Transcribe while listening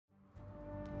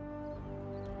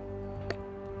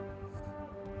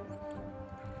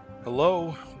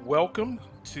Hello, welcome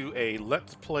to a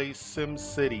Let's Play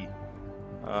SimCity.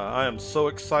 I am so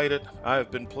excited. I have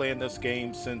been playing this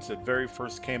game since it very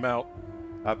first came out.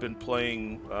 I've been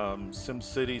playing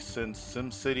SimCity since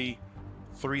SimCity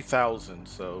 3000.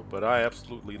 But I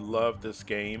absolutely love this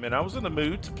game, and I was in the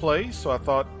mood to play, so I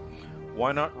thought,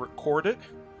 why not record it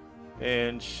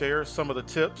and share some of the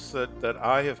tips that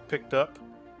I have picked up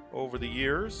over the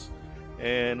years.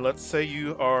 And let's say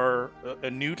you are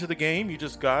new to the game, you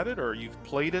just got it, or you've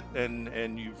played it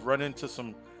and you've run into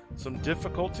some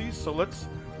difficulties. So let's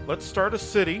start a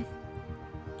city,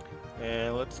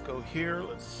 and let's go here.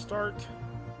 Let's start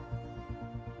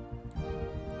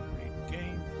create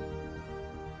game.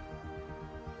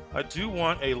 I do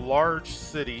want a large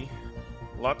city,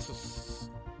 lots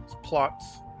of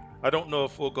plots. I don't know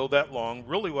if we'll go that long.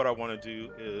 Really, what I want to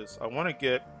do is I want to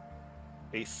get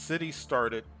a city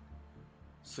started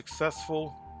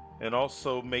successful and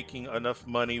also making enough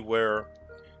money where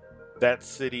that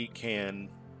city can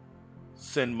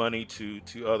send money to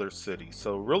other cities.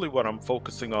 So really what I'm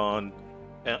focusing on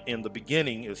in the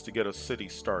beginning is to get a city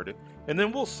started, and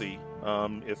then we'll see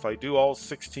if I do all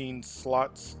 16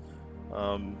 slots.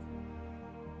 um,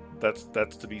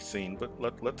 that's to be seen, but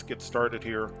let's get started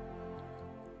here.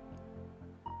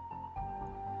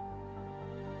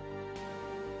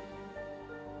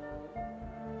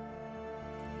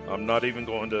 I'm not even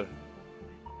going to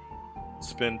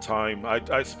spend time.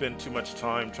 I spend too much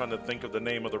time trying to think of the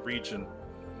name of the region.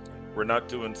 We're not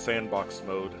doing sandbox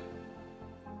mode.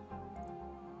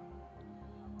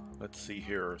 Let's see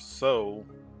here. So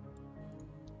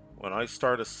when I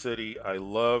start a city, I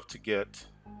love to get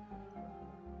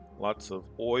lots of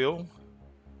oil,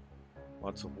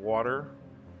 lots of water.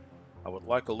 I would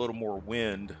like a little more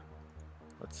wind.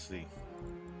 Let's see.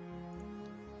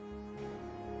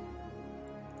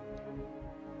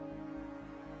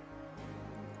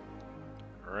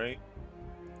 All right.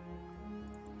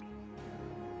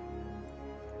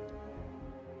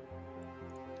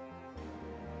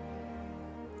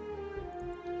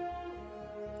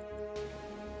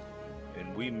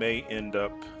 And we may end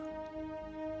up,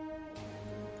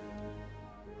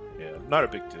 yeah, not a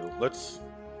big deal. Which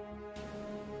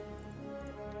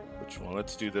one?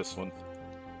 Let's do this one.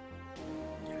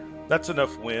 That's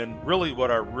enough wind. Really,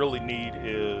 what I really need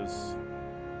is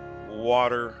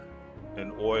water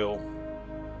and oil.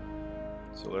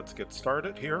 So let's get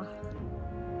started here.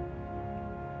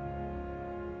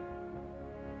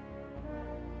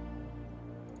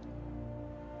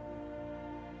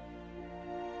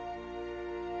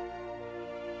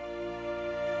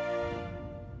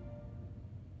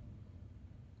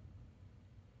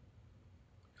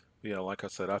 Yeah, like I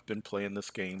said, I've been playing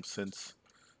this game since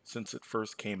it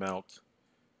first came out,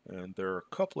 and there are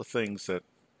a couple of things that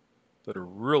are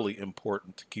really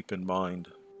important to keep in mind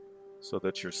so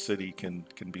that your city can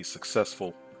be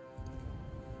successful.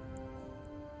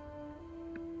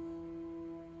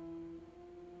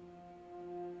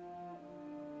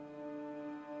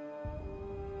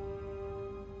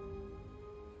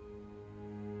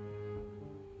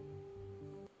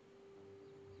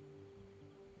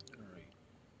 All right.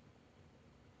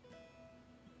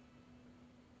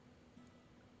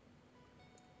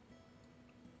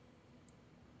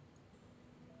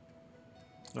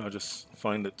 I just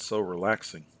find it so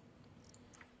relaxing.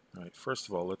 All right, first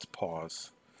of all, let's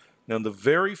pause. Now, the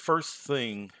very first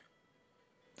thing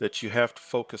that you have to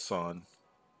focus on,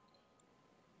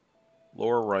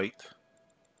 lower right,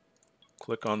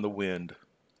 click on the wind.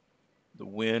 The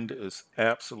wind is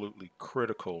absolutely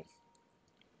critical.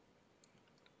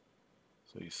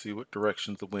 So you see what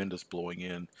directions the wind is blowing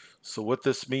in. So what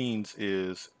this means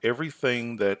is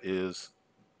everything that is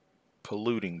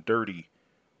polluting, dirty,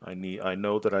 I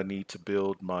know that I need to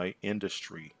build my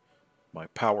industry, my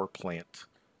power plant,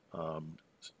 um,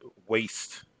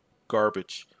 waste,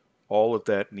 garbage, all of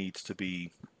that needs to be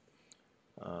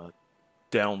uh,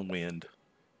 downwind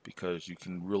because you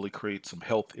can really create some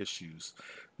health issues.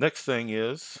 Next thing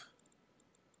is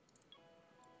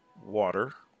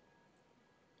water.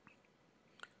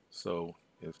 So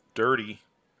if dirty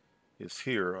is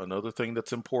here, another thing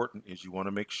that's important is you want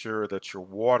to make sure that your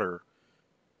water,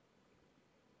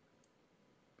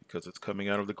 because it's coming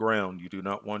out of the ground, you do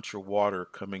not want your water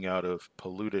coming out of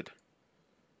polluted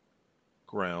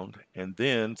ground. And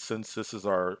then, since this is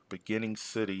our beginning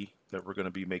city that we're going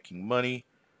to be making money,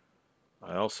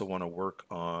 I also want to work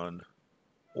on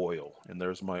oil. And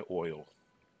there's my oil.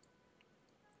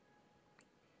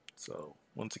 So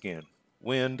once again,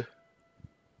 wind,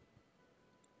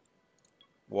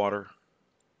 water,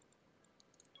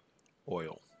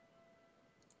 oil.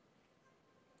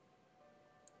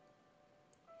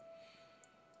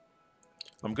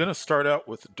 I'm going to start out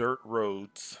with dirt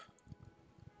roads,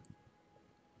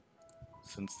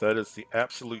 since that is the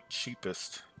absolute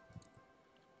cheapest.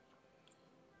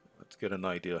 Let's get an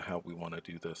idea how we want to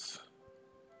do this.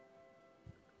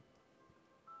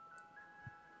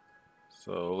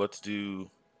 So let's do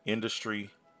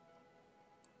industry,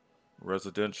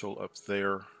 residential up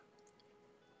there.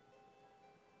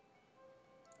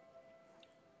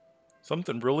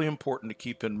 Something really important to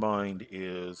keep in mind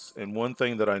is, and one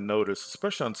thing that I noticed,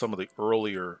 especially on some of the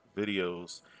earlier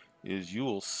videos, is you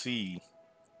will see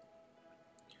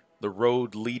the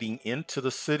road leading into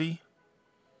the city.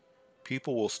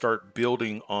 People will start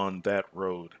building on that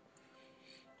road.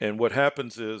 And what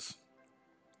happens is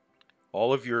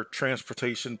all of your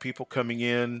transportation people coming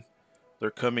in,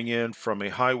 they're coming in from a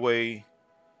highway,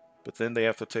 but then they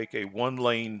have to take a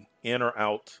 1-lane in or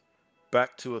out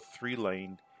back to a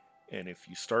 3-lane. And if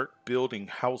you start building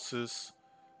houses,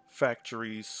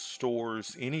 factories,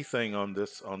 stores, anything on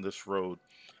this road,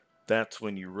 that's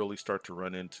when you really start to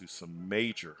run into some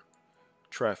major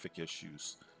traffic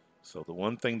issues. So the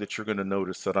one thing that you're going to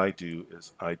notice that I do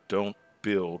is I don't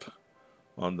build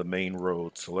on the main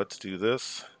road. So let's do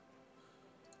this.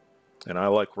 And I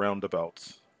like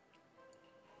roundabouts.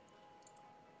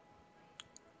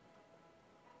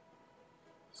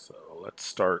 So let's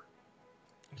start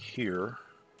here.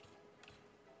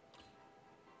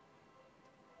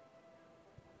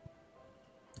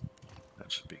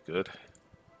 That should be good.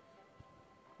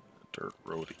 Dirt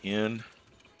road in.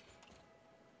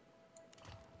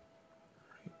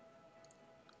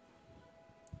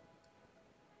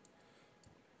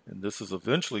 And this is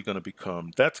eventually going to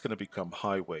become, that's going to become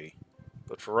highway.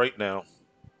 But for right now,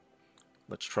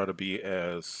 let's try to be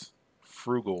as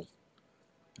frugal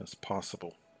as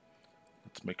possible.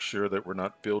 Let's make sure that we're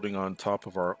not building on top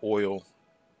of our oil.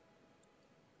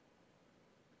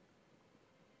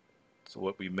 So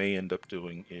what we may end up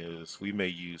doing is we may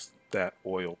use that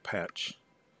oil patch.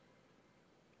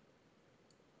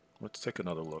 Let's take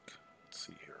another look. Let's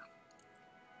see here.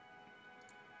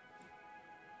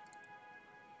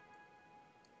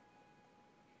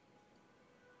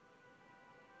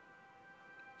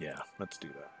 Yeah, let's do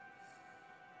that.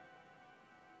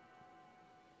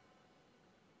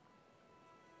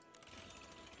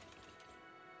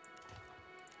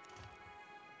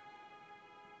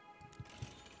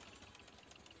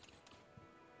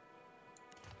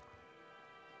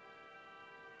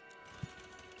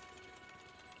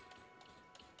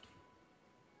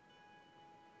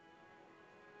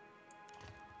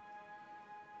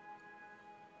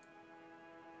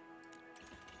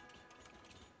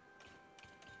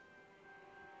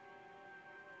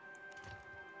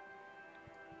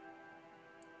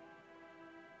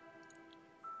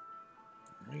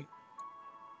 All right.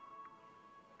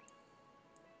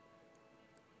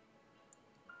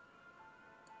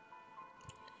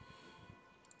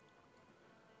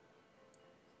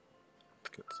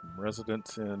 Let's get some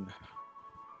residents in.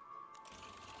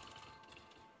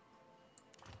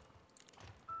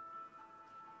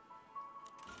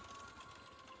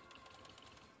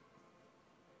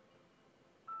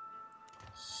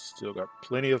 Still got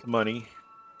plenty of money.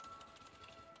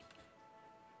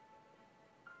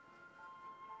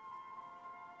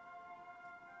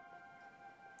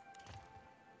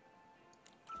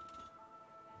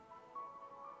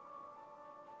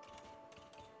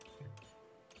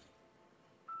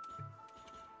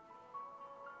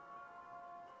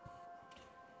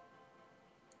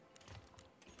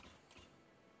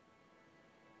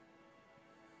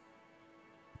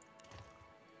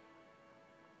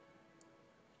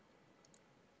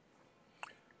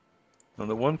 Now,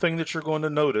 the one thing that you're going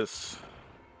to notice,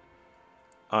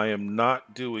 I am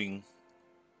not doing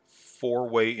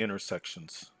 4-way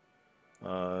intersections.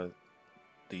 The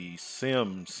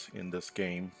Sims in this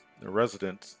game, the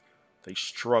residents, they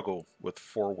struggle with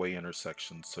 4-way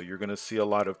intersections. So you're going to see a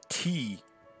lot of T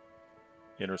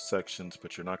intersections,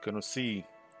 but you're not going to see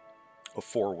a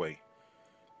 4-way.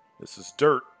 This is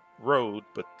dirt road,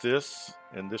 but this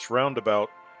and this roundabout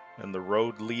and the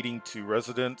road leading to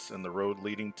residence and the road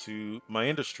leading to my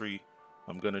industry,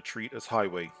 I'm going to treat as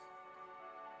highway.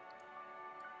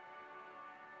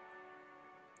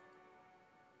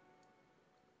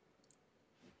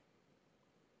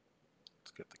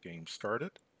 Let's get the game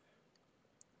started.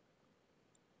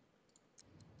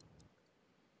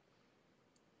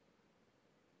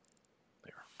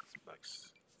 There, nice.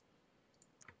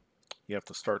 You have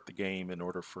to start the game in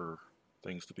order for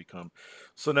things to become.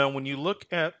 So now when you look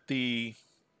at this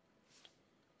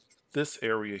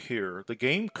area here, the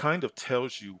game kind of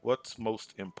tells you what's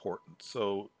most important.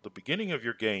 So the beginning of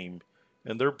your game,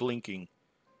 and they're blinking,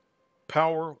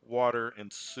 power, water,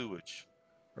 and sewage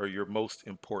are your most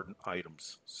important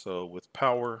items. So with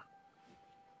power,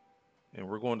 and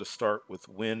we're going to start with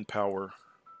wind power,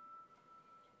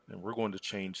 and we're going to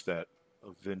change that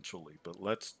eventually. But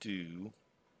let's do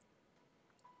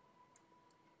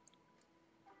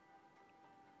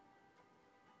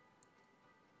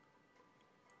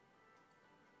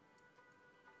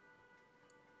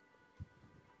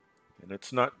and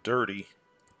it's not dirty,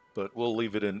 but we'll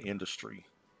leave it in industry.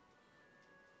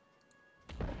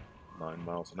 9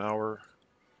 miles an hour.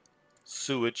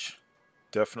 Sewage,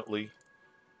 definitely.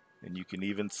 And you can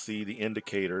even see the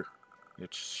indicator.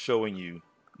 It's showing you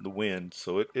the wind.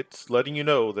 So it's letting you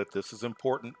know that this is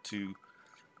important to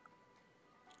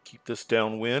keep this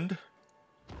downwind.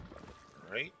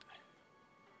 All right.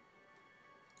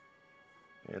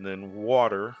 And then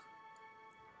water.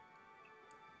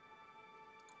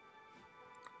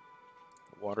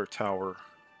 Water tower.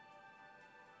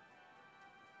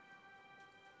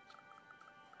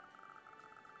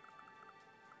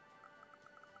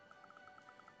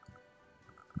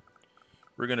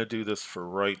 We're going to do this for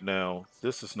right now.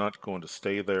 This is not going to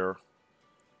stay there.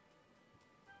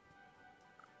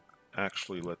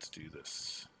 Actually, let's do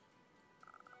this.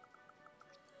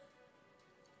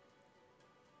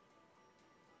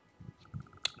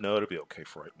 No, it'll be okay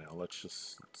for right now. Let's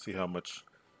just see how much.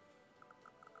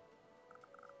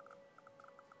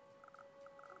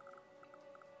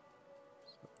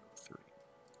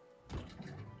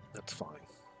 That's fine.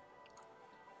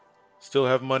 Still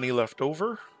have money left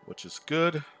over, which is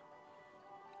good.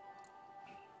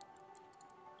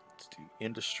 Let's do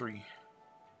industry.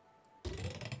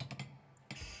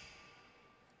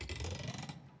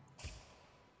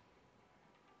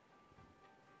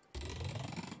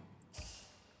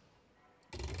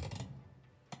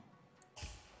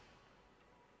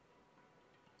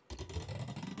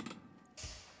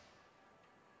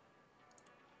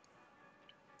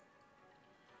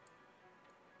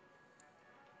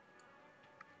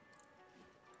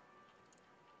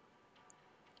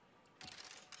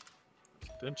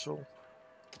 Residential.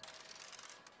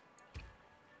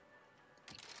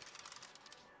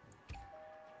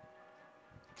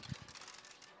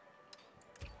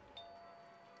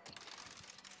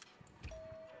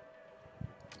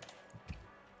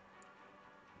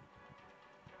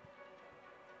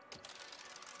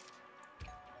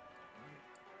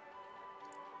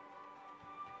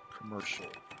 Commercial.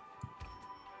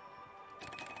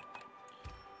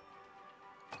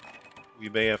 We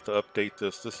may have to update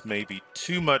this. This may be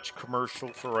too much commercial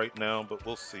for right now, but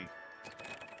we'll see.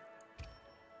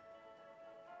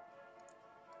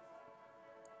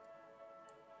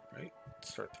 All right,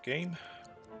 start the game.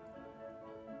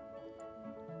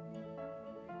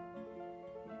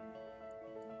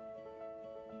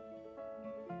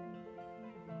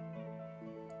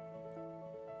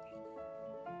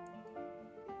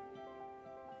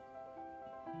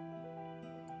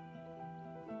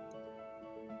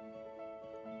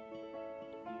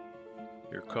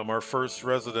 Here come our first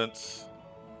residents.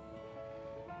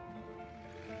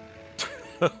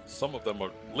 Some of them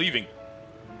are leaving.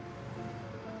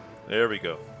 There we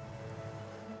go.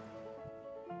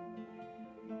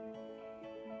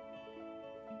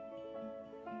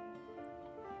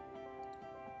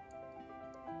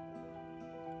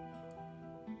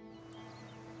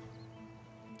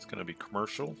 It's going to be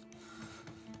commercial.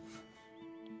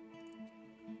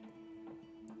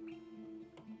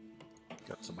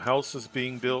 Got some houses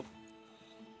being built.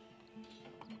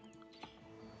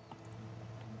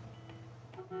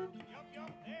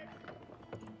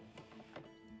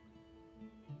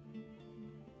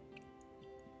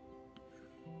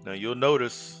 Now you'll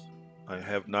notice I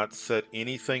have not set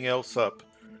anything else up.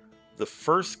 The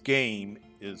first game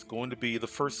is going to be, the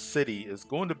first city is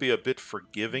going to be a bit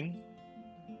forgiving.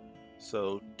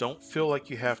 So don't feel like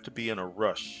you have to be in a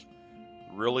rush.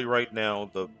 Really right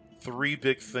now, the 3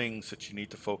 big things that you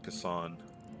need to focus on: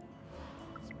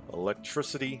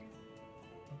 electricity,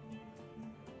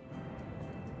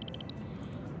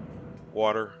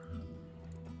 water,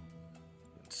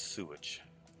 and sewage.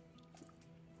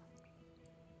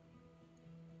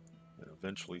 And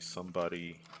eventually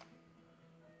somebody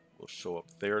will show up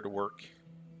there to work.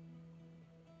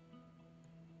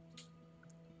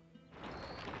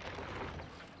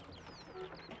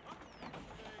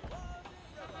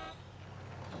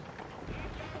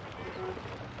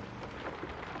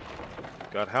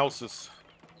 Got houses.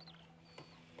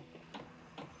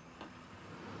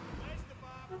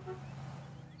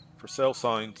 For sale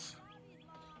signs.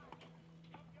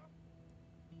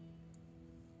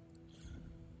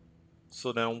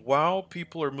 So now while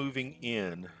people are moving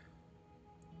in,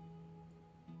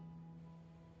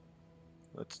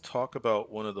 let's talk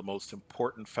about one of the most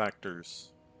important factors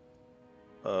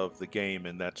of the game,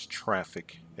 and that's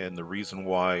traffic. And the reason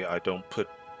why I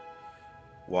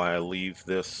leave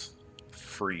this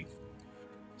free.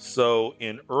 So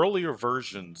in earlier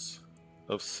versions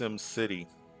of SimCity,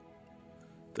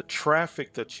 the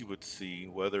traffic that you would see,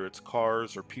 whether it's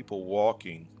cars or people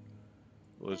walking,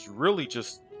 was really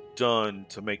just done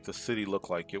to make the city look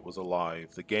like it was alive.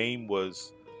 The game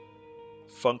was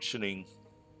functioning,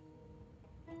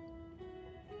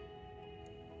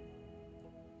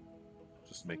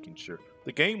 just making sure.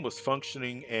 The game was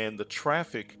functioning and the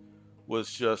traffic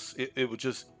was it would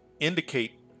just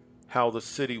indicate how the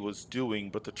city was doing,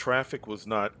 but the traffic was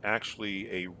not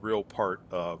actually a real part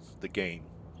of the game.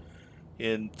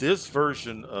 In this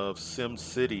version of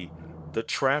SimCity, the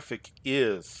traffic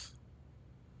is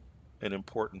an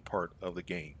important part of the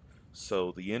game.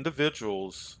 So the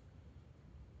individuals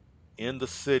in the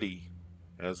city,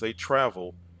 as they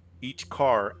travel, each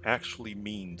car actually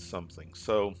means something.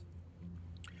 So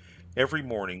every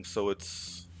morning, so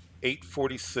it's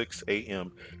 8:46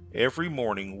 a.m. Every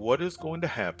morning, what is going to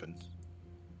happen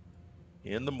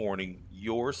in the morning?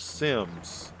 Your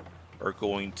Sims are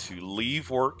going to leave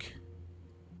work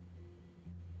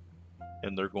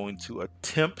and they're going to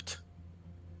attempt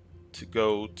to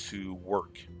go to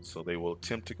work. So they will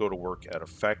attempt to go to work at a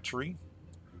factory,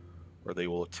 or they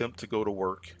will attempt to go to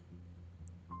work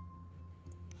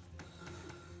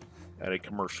at a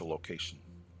commercial location.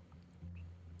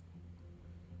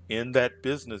 In that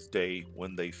business day,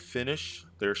 when they finish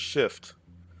their shift,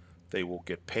 they will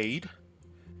get paid.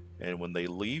 And when they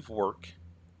leave work,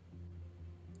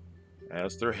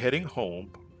 as they're heading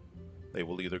home, they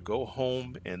will either go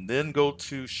home and then go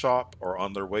to shop, or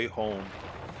on their way home,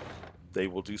 they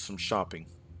will do some shopping.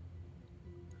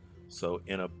 So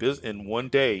in one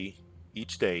day,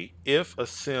 each day, if a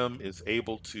sim is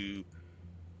able to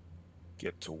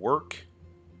get to work,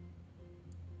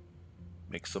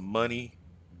 make some money,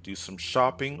 do some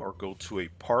shopping, or go to a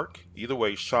park, either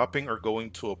way, shopping or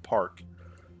going to a park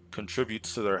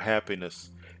contributes to their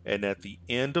happiness. And at the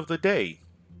end of the day,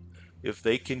 if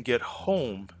they can get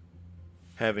home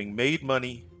having made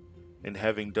money and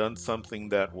having done something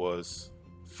that was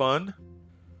fun,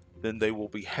 then they will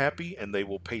be happy and they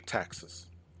will pay taxes.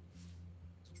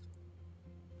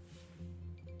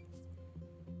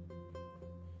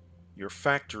 Your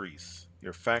factories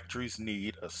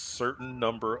need a certain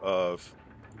number of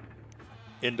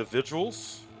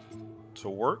individuals to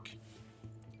work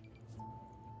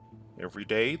every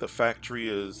day. The factory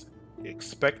is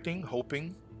expecting,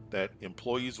 hoping that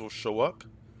employees will show up.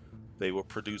 They will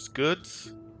produce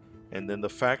goods, and then the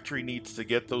factory needs to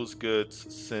get those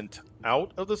goods sent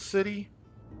out of the city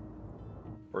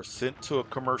or sent to a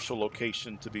commercial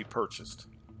location to be purchased.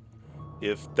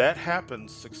 If that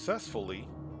happens successfully,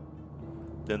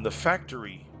 then the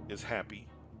factory is happy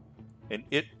and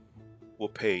it will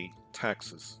pay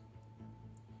taxes.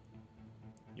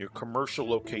 Your commercial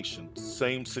location,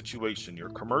 same situation. Your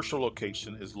commercial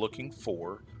location is looking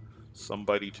for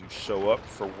somebody to show up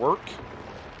for work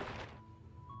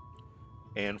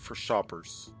and for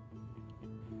shoppers.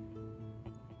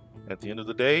 At the end of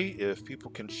the day, if people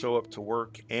can show up to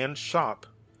work and shop,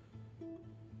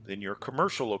 then your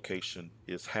commercial location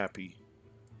is happy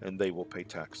and they will pay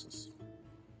taxes.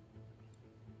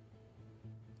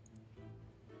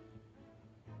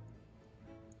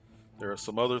 There are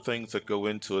some other things that go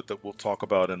into it that we'll talk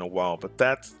about in a while, but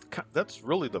that's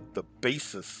really the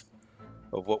basis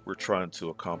of what we're trying to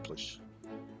accomplish.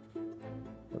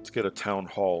 Let's get a town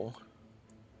hall.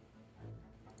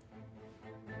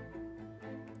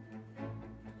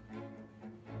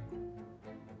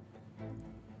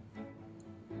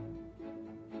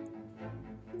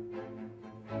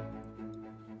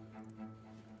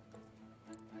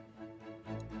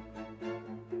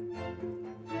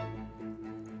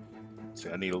 See,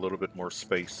 I need a little bit more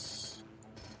space.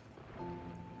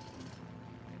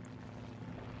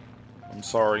 I'm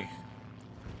sorry.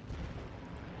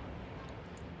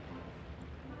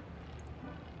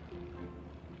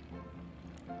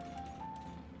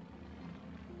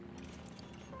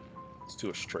 Let's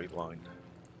do a straight line.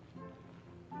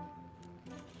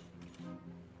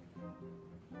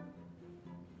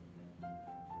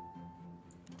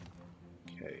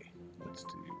 Okay, let's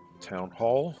do town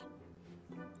hall.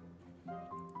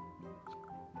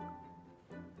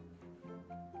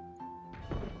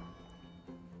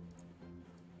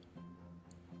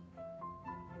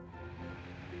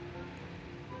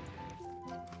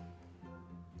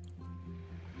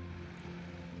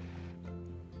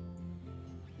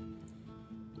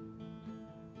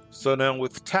 So now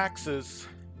with taxes,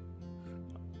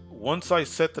 once I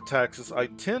set the taxes, I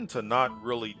tend to not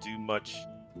really do much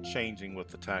changing with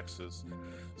the taxes.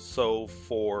 So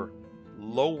for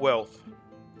low wealth,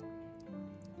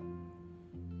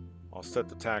 I'll set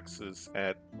the taxes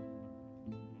at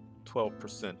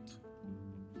 12%,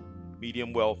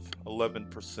 medium wealth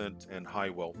 11%, and high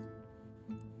wealth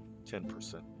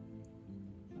 10%.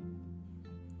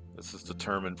 This is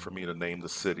determined for me to name the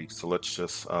city. So let's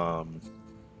just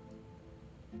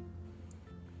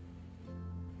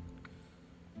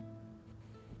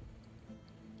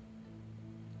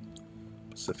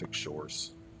Pacific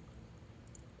Shores.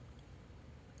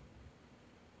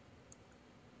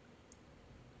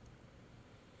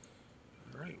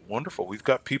 All right, wonderful. We've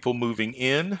got people moving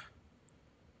in.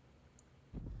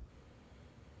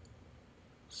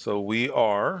 So we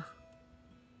are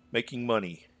making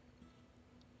money.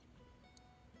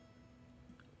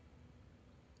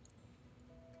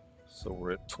 So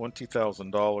we're at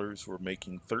 $20,000. We're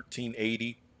making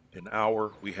 $13.80 an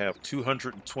hour. We have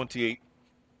 228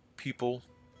 people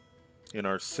in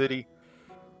our city.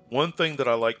 One thing that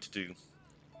I like to do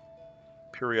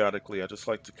periodically, I just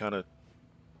like to kind of,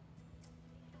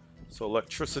 so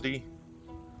electricity,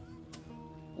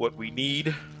 what we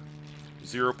need,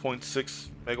 0.6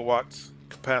 megawatts,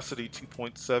 capacity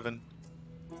 2.7,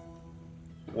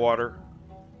 water,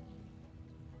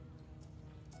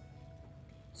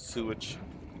 sewage,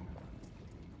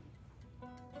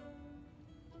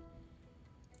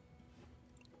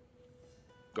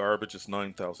 garbage is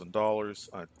 $9,000.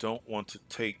 I don't want to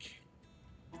take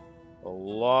a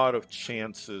lot of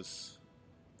chances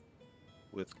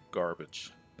with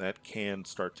garbage. That can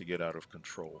start to get out of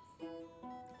control.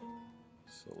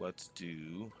 So let's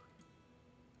do,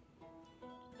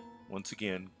 once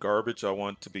again, garbage I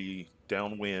want to be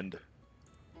downwind.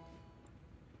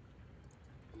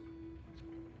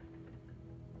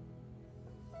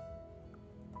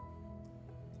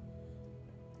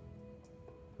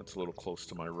 That's a little close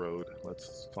to my road.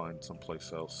 Let's find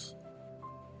someplace else.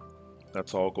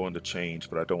 That's all going to change,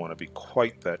 but I don't want to be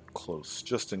quite that close,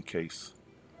 just in case.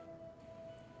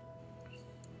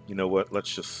 You know what?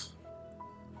 Let's do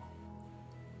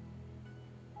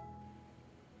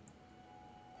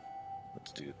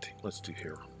it. Let's do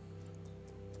here.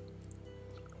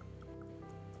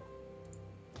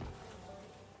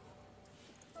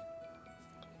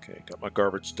 Okay, got my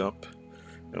garbage dump.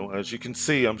 Now, as you can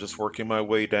see, I'm just working my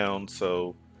way down.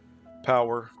 So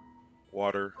power,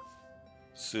 water,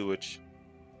 sewage,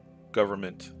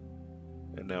 government,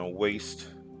 and now waste.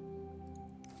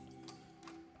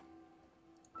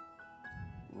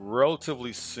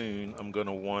 Relatively soon, I'm going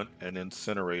to want an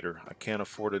incinerator. I can't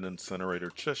afford an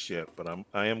incinerator just yet, but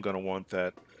I am going to want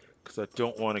that because I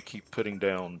don't want to keep putting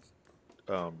down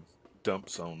dump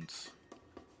zones.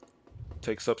 It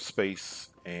takes up space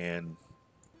and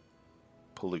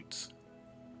pollutes.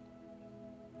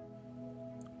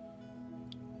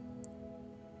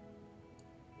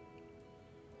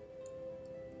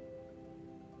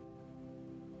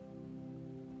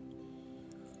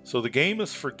 So the game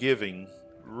is forgiving.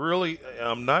 Really,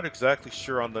 I'm not exactly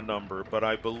sure on the number, but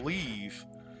I believe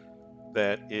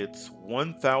that it's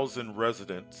 1,000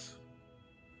 residents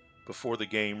before the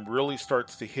game really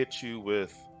starts to hit you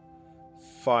with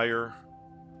fire,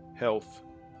 health,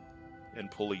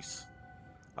 and police.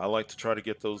 I like to try to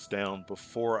get those down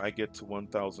before I get to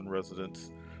 1,000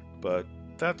 residents, but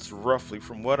that's roughly,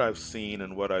 from what I've seen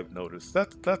and what I've noticed,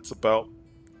 that's about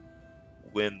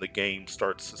when the game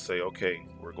starts to say, okay,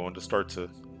 we're going to start to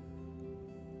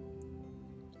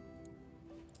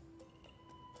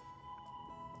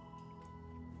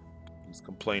He's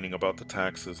complaining about the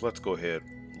taxes. Let's go ahead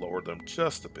and lower them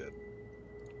just a bit.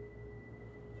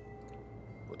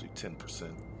 We'll do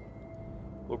 10%.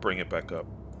 We'll bring it back up.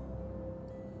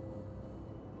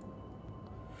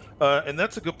 And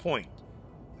that's a good point.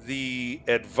 The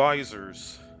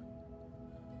advisors.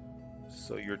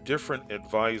 So your different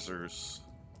advisors,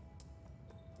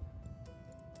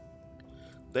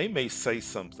 they may say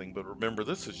something, but remember,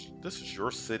 this is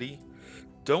your city.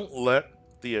 Don't let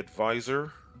the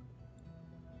advisor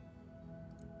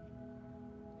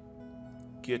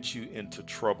get you into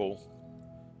trouble.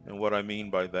 And what I mean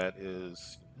by that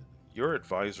is your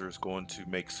advisor is going to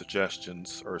make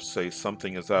suggestions or say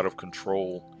something is out of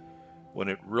control when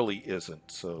it really isn't.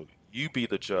 So you be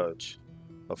the judge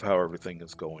of how everything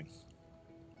is going.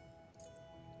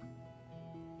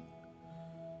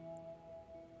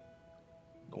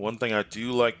 One thing I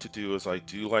do like to do is I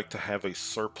do like to have a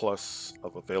surplus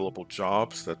of available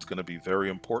jobs. That's going to be very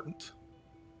important.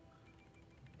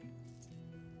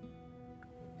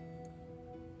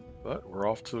 But we're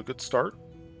off to a good start.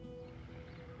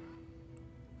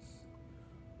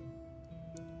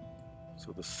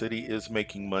 So the city is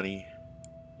making money.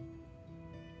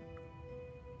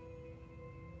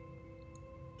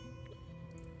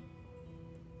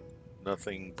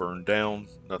 Nothing burned down,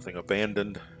 nothing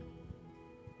abandoned.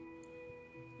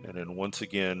 And then once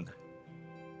again,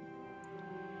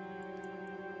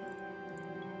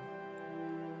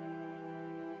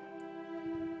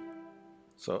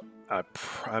 so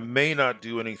I may not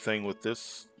do anything with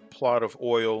this plot of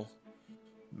oil.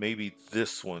 Maybe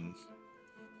this one.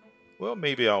 Well,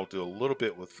 maybe I'll do a little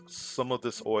bit with some of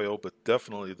this oil, but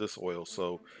definitely this oil.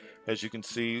 So as you can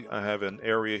see, I have an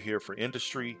area here for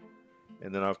industry,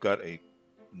 and then I've got a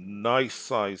nice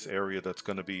size area that's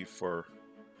going to be for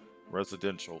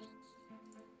residential.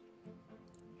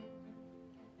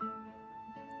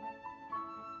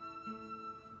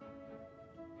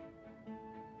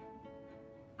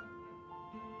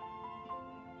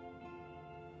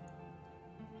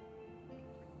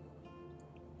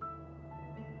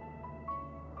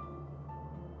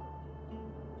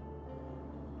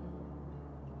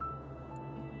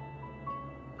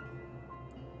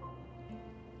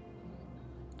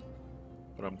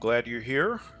 But I'm glad you're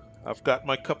here. I've got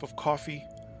my cup of coffee,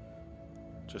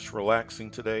 just relaxing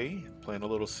today, playing a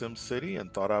little SimCity,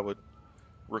 and thought I would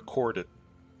record it.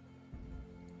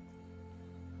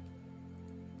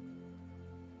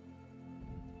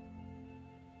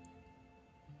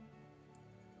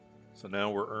 So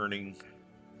now we're earning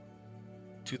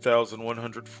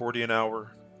 2,140 an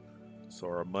hour. So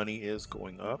our money is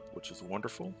going up, which is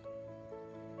wonderful.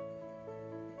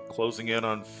 Closing in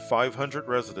on 500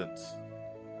 residents.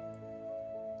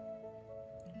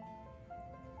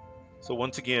 So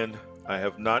once again, I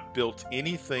have not built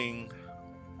anything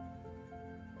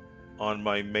on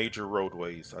my major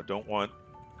roadways. I don't want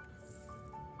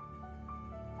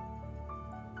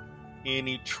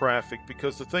any traffic,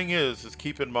 because the thing is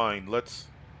keep in mind,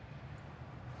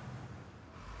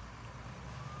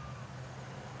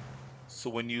 so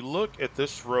when you look at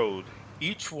this road,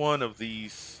 each one of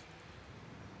these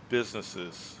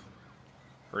businesses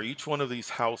or each one of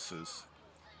these houses,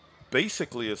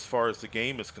 basically, as far as the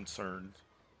game is concerned,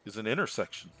 is an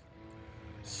intersection.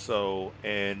 So,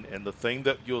 and the thing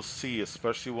that you'll see,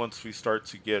 especially once we start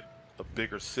to get a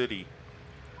bigger city,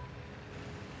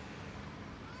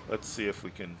 let's see if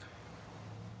we can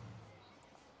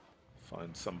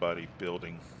find somebody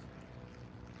building.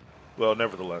 Well,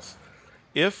 nevertheless,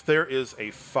 if there is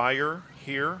a fire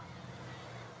here,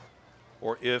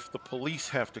 or if the police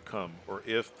have to come, or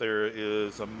if there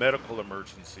is a medical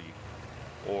emergency,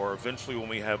 or eventually when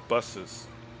we have buses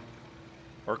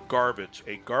or garbage,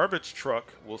 a garbage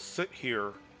truck will sit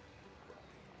here,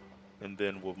 and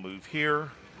then we'll move here,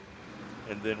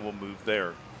 and then we'll move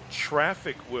there.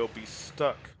 Traffic will be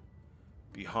stuck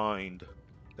behind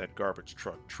that garbage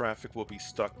truck. Traffic will be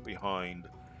stuck behind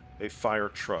a fire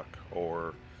truck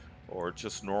or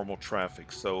just normal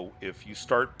traffic. So if you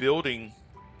start building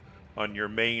on your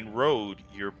main road,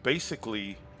 you're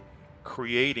basically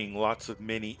creating lots of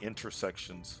mini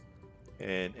intersections,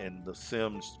 and the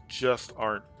Sims just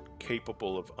aren't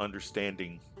capable of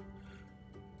understanding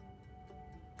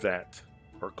that,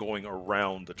 or going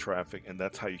around the traffic, and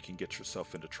that's how you can get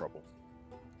yourself into trouble.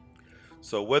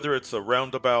 So whether it's a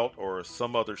roundabout or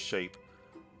some other shape,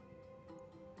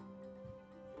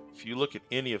 if you look at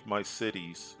any of my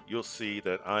cities, you'll see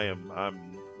that I'm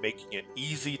making it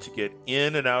easy to get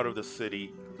in and out of the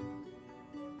city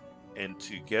and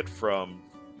to get from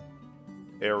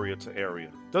area to area.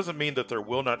 Doesn't mean that there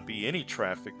will not be any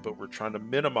traffic, but we're trying to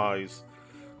minimize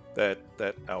that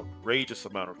outrageous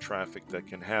amount of traffic that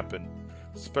can happen,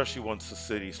 especially once the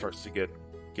city starts to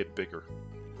get bigger.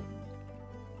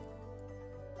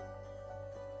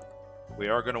 We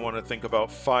are going to want to think about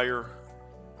fire.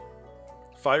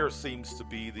 Fire seems to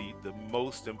be the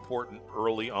most important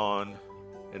early on,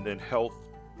 and then health.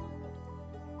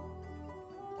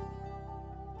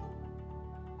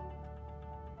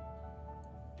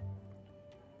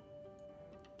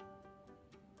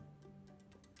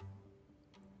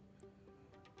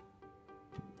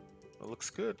 It looks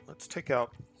good. Let's take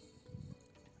out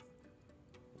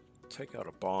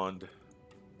a bond,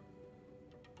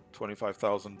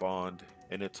 25,000 bond,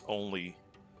 and it's only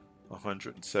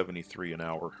 173 an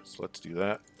hour. So let's do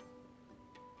that.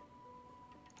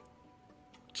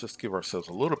 Just give ourselves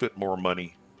a little bit more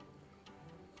money.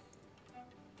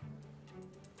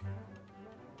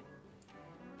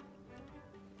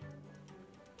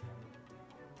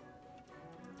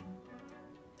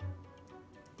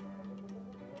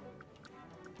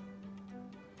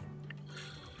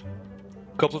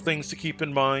 A couple of things to keep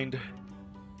in mind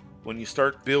when you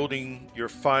start building your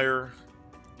fire,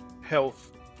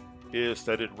 health, is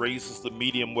that it raises the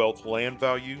medium wealth land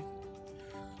value.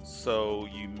 So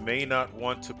you may not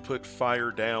want to put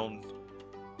fire down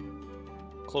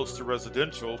close to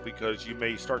residential because you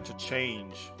may start to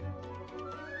change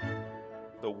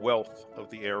the wealth of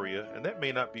the area, and that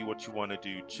may not be what you want to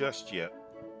do just yet.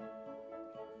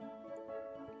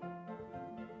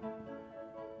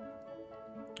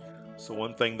 So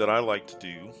one thing that I like to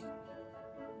do,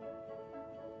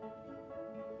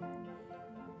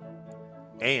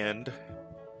 and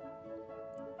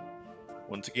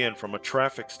once again from a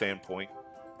traffic standpoint,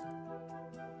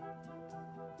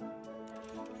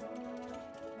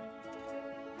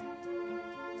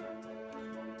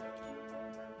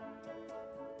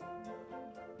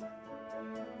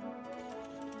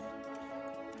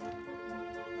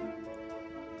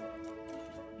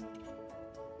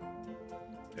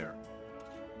 there,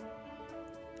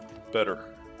 better.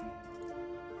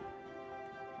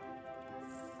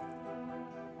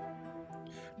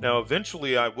 Now,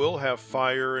 eventually I will have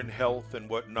fire and health and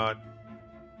whatnot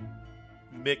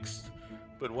mixed,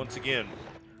 but once again,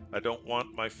 I don't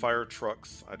want my fire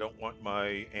trucks, I don't want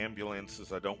my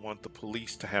ambulances, I don't want the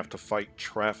police to have to fight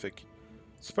traffic,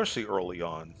 especially early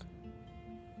on.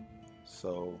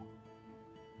 So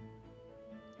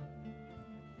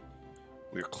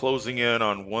we're closing in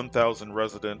on 1,000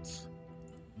 residents.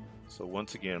 So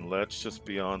once again, let's just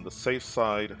be on the safe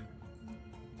side.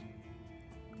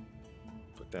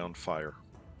 Put down fire.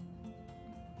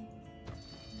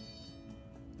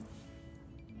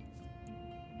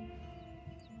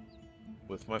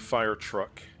 With my fire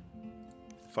truck,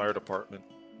 fire department.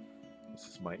 This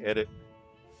is my edit.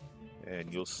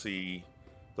 And you'll see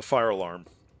the fire alarm.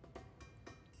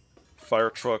 Fire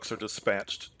trucks are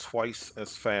dispatched twice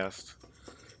as fast.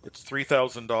 It's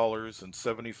 $3,000 and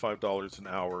 $75 an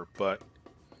hour, but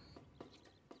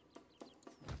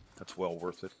that's well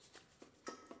worth it.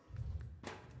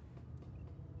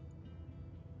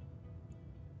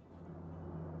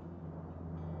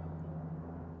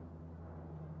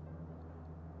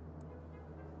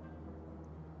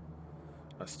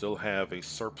 I still have a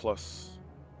surplus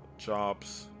of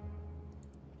jobs.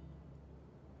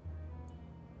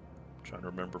 I'm trying to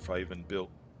remember if I even built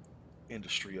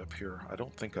industry up here. I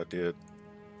don't think I did.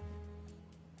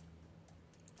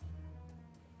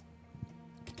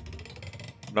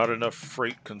 Not enough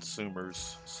freight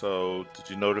consumers. So did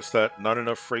you notice that? Not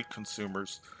enough freight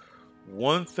consumers.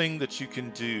 One thing that you can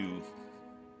do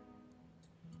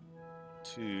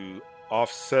to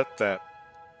offset that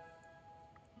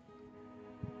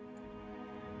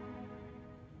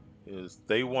is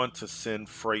they want to send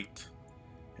freight,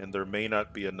 and there may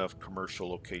not be enough commercial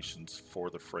locations for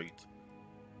the freight.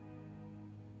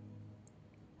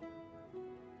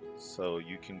 So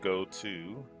you can go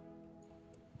to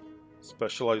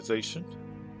specialization,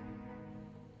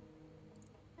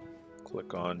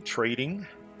 click on trading,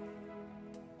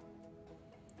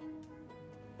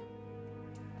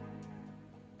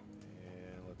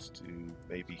 and let's do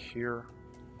maybe here.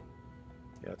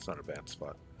 Yeah, it's not a bad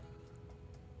spot.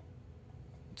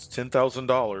 It's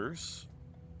 $10,000,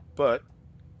 but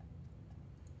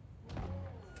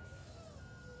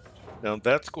now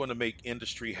that's going to make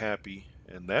industry happy,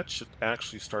 and that should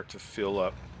actually start to fill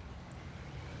up.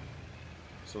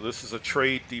 So this is a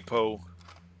trade depot.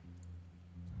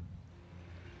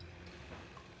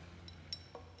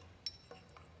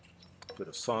 Put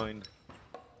a sign.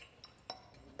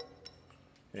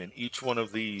 And each one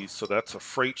of these, so that's a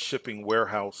freight shipping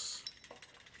warehouse.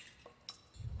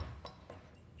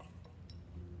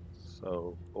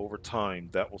 So over time,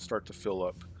 that will start to fill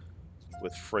up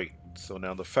with freight. So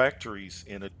now the factories,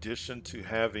 in addition to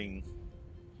having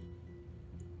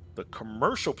the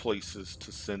commercial places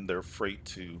to send their freight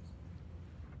to,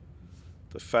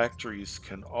 the factories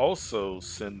can also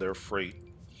send their freight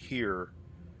here,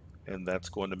 and that's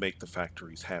going to make the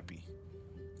factories happy.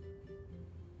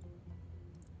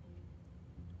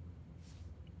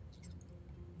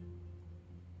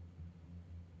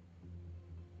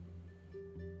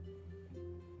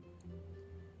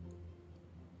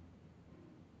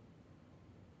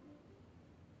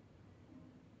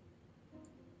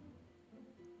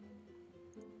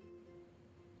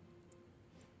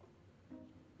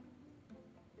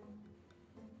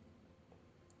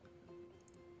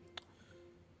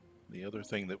 The other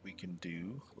thing that we can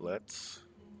do, let's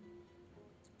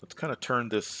kind of turn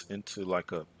this into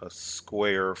like a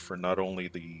square for not only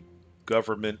the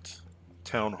government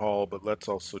town hall, but let's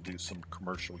also do some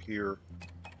commercial here.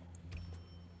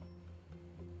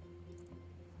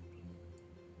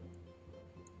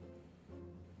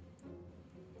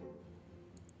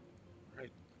 All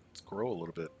right, let's grow a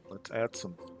little bit. Let's add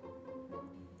some.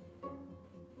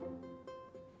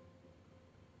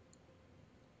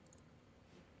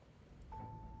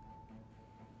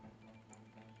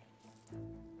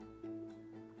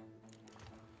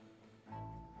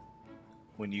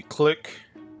 When you click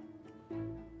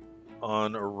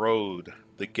on a road,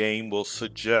 the game will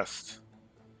suggest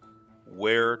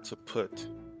where to put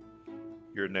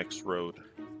your next road.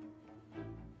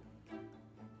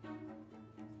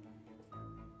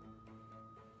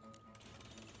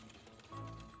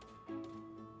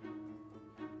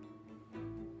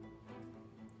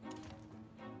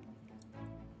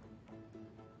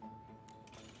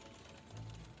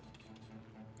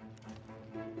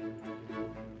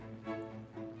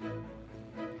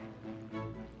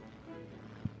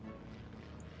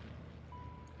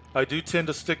 I do tend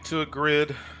to stick to a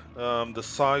grid, the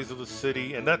size of the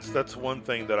city, and that's one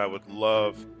thing that I would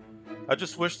love. I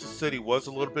just wish the city was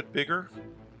a little bit bigger.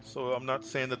 So I'm not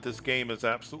saying that this game is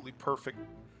absolutely perfect.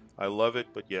 I love it,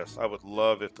 but yes, I would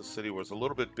love if the city was a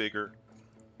little bit bigger.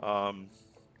 Um,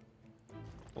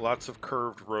 Lots of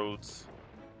curved roads.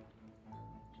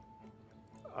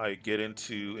 I get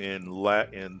into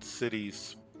in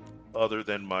cities other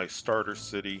than my starter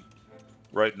city.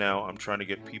 Right now, I'm trying to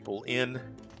get people in,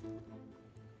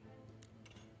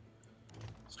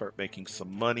 start making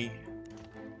some money.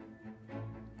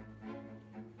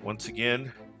 Once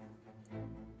again,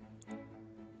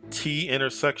 T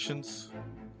intersections.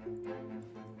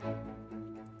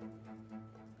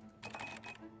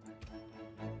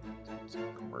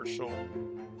 Some commercial.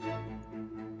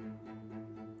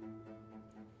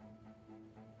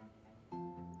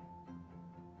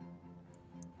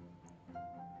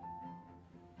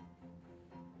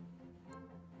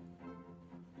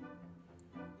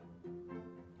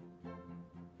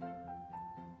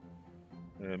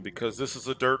 And because this is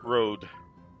a dirt road,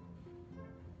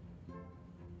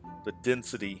 the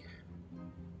density,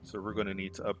 so we're going to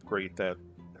need to upgrade that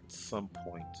at some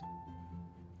point.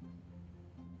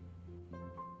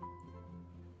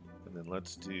 And then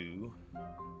let's do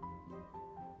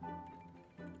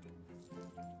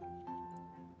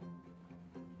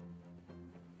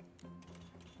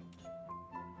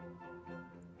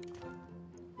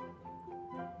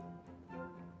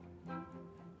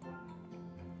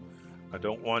I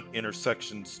don't want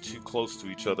intersections too close to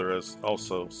each other as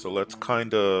also, so let's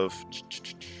kind of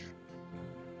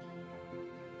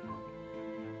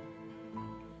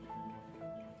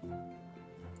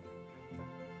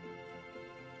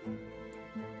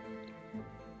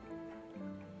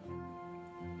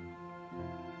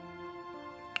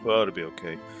well, it'll be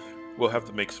okay. We'll have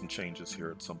to make some changes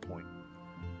here at some point.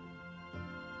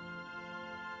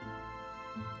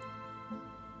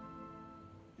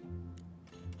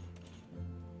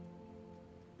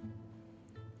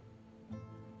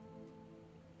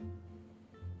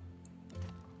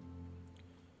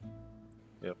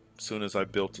 Yep, as soon as I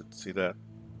built it, see that?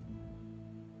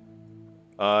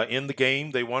 In the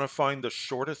game, they want to find the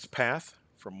shortest path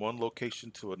from one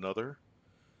location to another.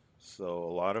 So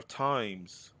a lot of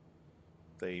times,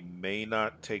 they may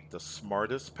not take the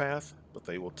smartest path, but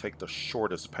they will take the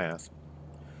shortest path.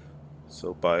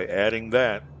 So by adding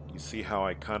that, you see how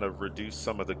I kind of reduce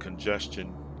some of the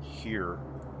congestion here.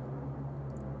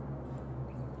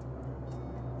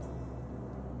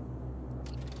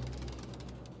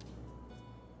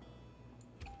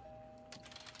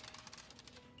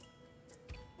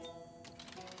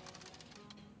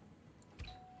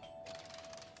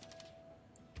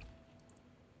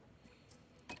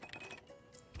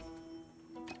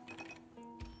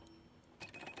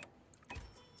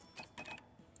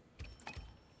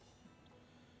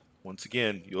 Once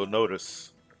again, you'll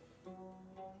notice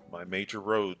my major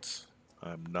roads,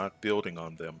 I'm not building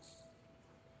on them.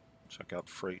 Check out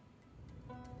freight.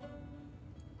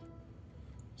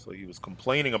 So he was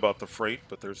complaining about the freight,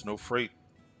 but there's no freight.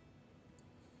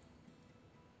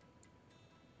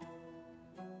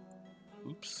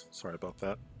 Oops, sorry about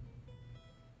that.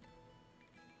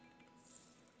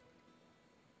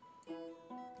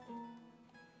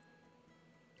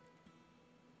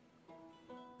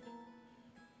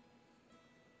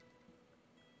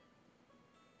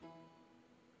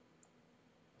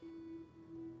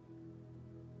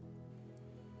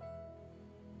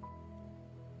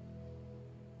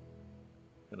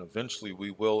 And eventually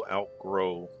we will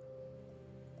outgrow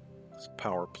this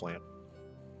power plant.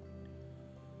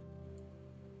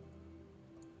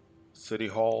 City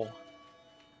Hall.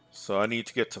 So I need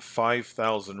to get to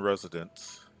 5,000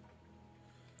 residents.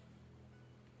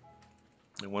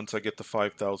 And once I get to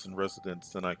 5,000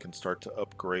 residents, then I can start to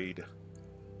upgrade.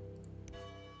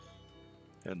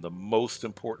 And the most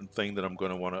important thing that I'm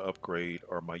going to want to upgrade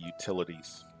are my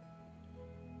utilities.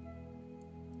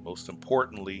 Most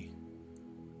importantly,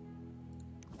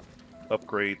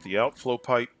 upgrade the outflow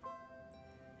pipe.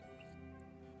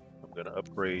 I'm going to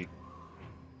upgrade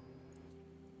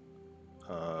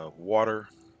water.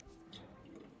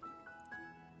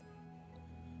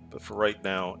 But for right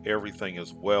now, everything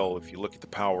is well. If you look at the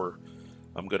power,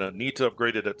 I'm going to need to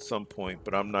upgrade it at some point,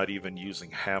 but I'm not even using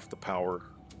half the power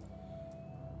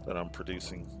that I'm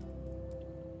producing.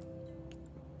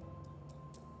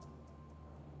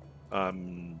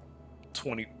 I'm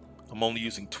only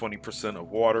using 20% of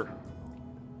water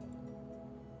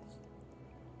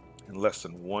and less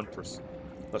than 1%,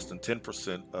 less than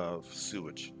 10% of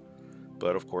sewage.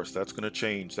 But of course, that's going to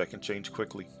change. That can change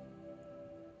quickly.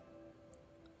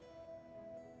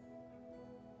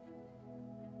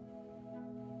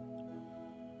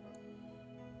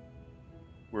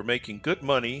 We're making good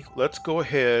money. Let's go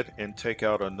ahead and take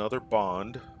out another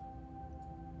bond.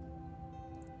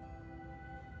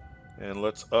 And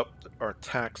let's up our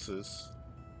taxes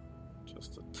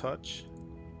just a touch.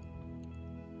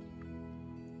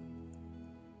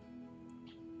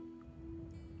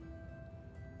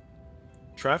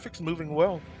 Traffic's moving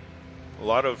well. A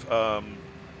lot of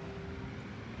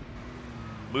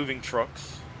moving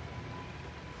trucks.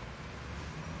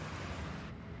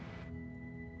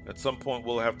 At some point,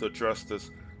 we'll have to address this.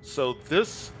 So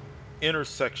this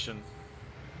intersection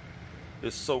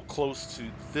is so close to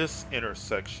this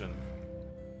intersection.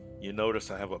 You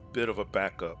notice I have a bit of a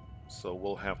backup, so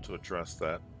we'll have to address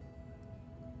that.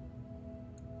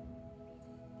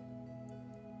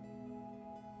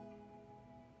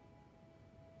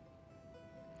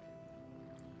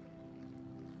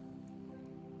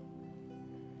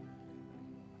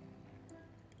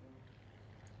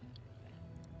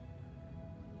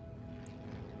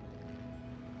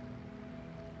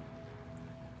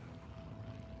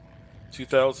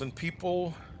 $2,000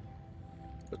 people.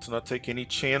 Let's not take any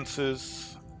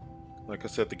chances. Like I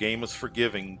said, the game is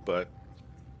forgiving, but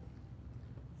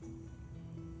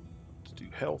let's do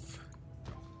health.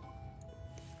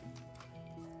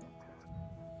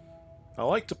 I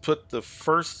like to put the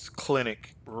first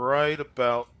clinic right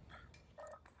about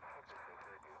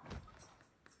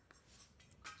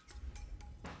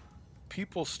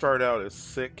people start out as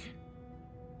sick.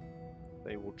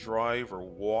 They will drive or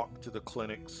walk to the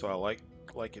clinic, so I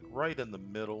like it right in the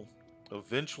middle.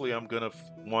 Eventually, I'm gonna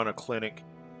want a clinic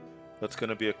that's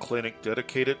gonna be a clinic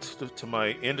dedicated to my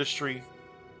industry,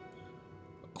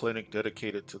 a clinic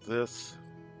dedicated to this.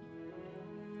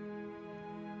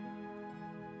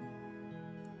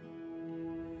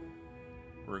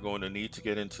 We're going to need to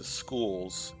get into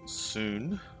schools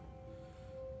soon.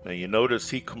 Now you notice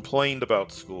he complained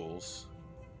about schools.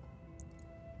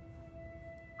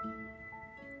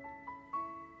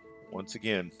 Once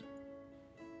again,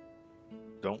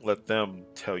 don't let them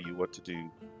tell you what to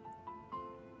do.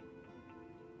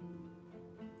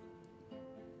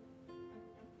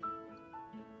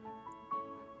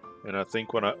 And I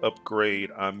think when I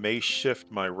upgrade, I may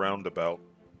shift my roundabout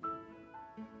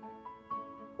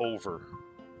over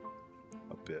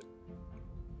a bit.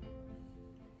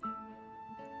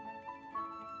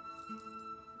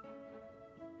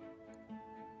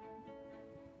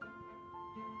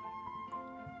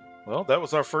 Well, that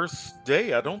was our first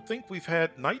day. I don't think we've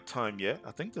had nighttime yet.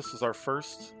 I think this is our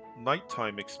first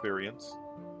nighttime experience.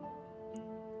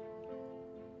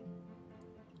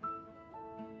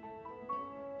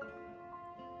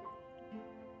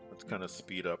 Let's kind of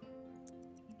speed up.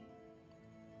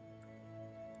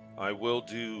 I will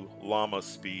do llama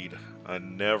speed. I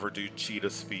never do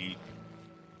cheetah speed.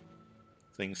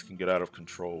 Things can get out of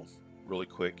control really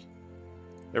quick.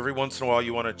 Every once in a while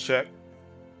you want to check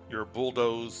your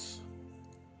bulldoze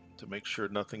to make sure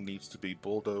nothing needs to be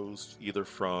bulldozed, either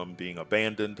from being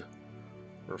abandoned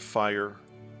or fire.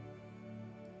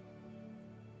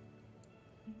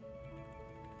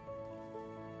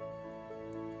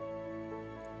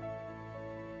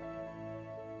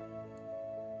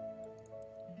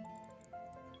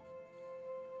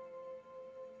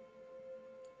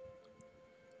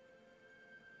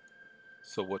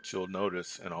 So what you'll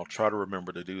notice, and I'll try to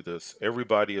remember to do this,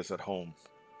 everybody is at home.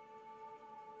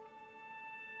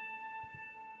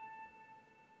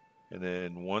 And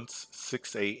then once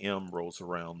 6 a.m. rolls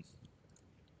around,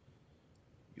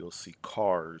 you'll see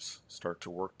cars start to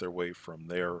work their way from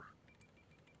there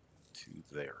to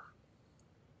there.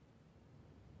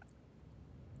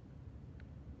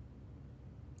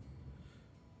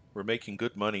 We're making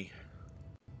good money.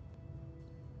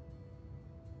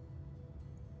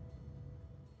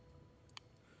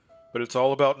 But it's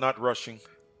all about not rushing.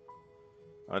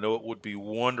 I know it would be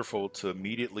wonderful to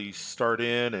immediately start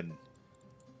in and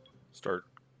start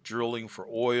drilling for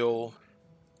oil,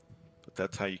 but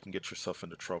that's how you can get yourself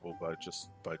into trouble, by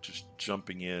just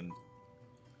jumping in,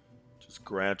 just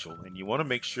gradual. And you want to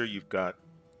make sure you've got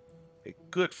a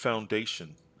good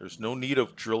foundation. There's no need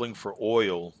of drilling for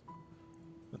oil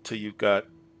until you've got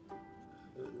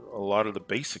a lot of the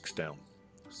basics down.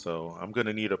 So I'm going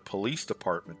to need a police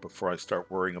department before I start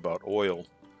worrying about oil.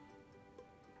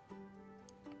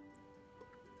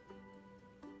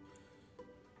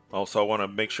 Also, I want to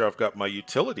make sure I've got my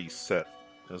utilities set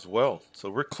as well. So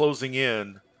we're closing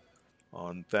in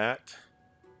on that.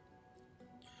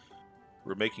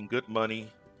 We're making good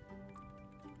money.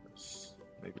 Let's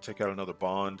maybe take out another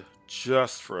bond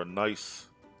just for a nice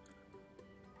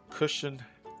cushion.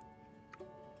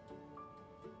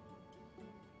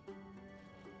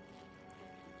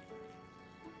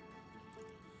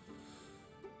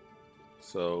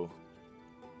 So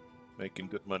making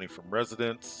good money from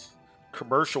residents.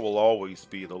 Commercial will always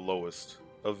be the lowest.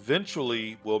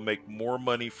 Eventually, we'll make more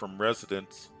money from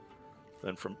residents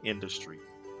than from industry.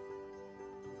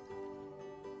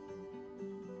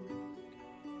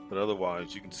 But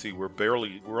otherwise, you can see we're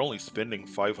only spending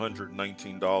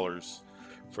 $519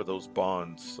 for those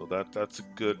bonds. So that's a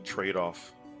good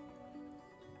trade-off.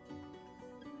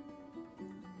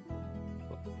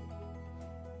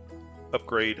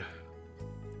 Upgrade.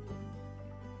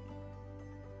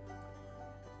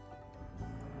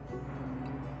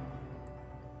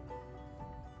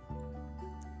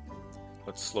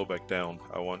 Let's slow back down.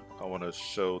 I want to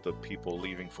show the people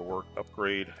leaving for work.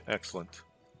 Upgrade. Excellent.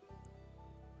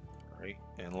 All right.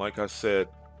 And like I said,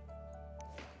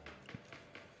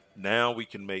 now we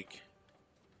can make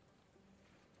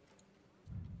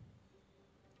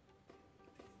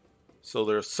so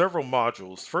there are several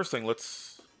modules. First thing,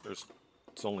 it's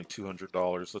only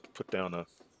 $200. Let's put down a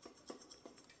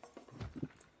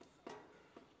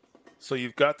So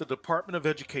you've got the Department of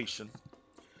Education,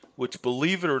 which,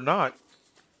 believe it or not,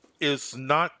 is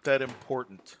not that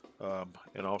important.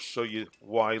 And I'll show you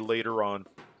why later on.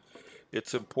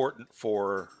 It's important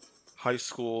for high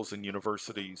schools and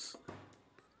universities.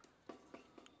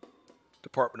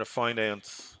 Department of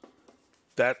Finance,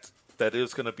 that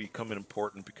is going to become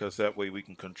important because that way we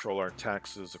can control our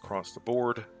taxes across the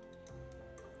board.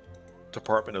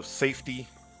 Department of Safety,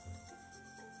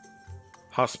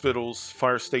 hospitals,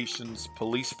 fire stations,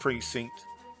 police precinct.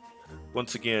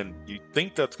 Once again, you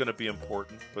think that's going to be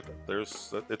important, but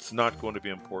it's not going to be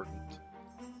important.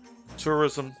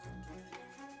 Tourism,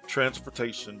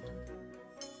 transportation,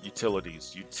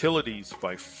 utilities. Utilities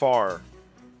by far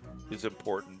is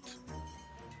important.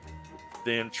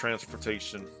 Then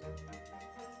transportation.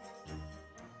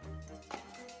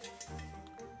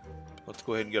 Let's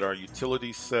go ahead and get our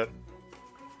utilities set.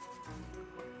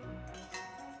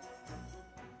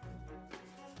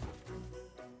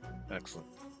 Excellent.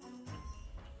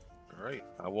 All right,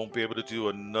 I won't be able to do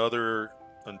another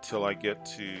until I get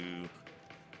to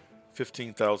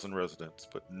 15,000 residents.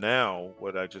 But now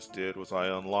what I just did was I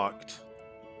unlocked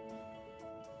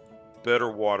better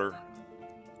water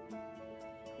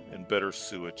and better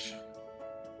sewage.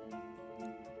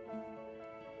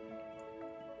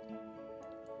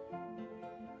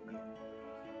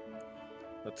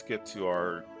 Let's get to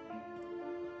our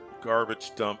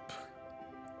garbage dump.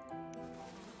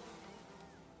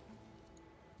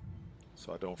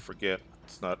 So I don't forget.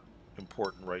 It's not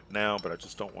important right now, but I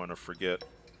just don't want to forget.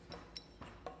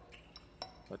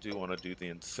 I do want to do the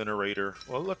incinerator.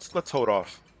 Well, let's hold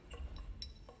off.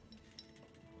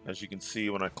 As you can see,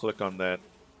 when I click on that,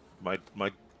 my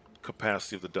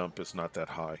capacity of the dump is not that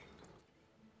high.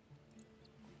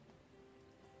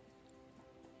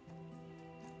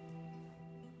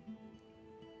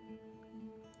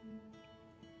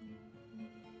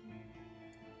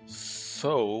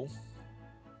 So,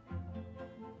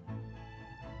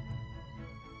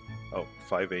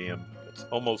 5 a.m. It's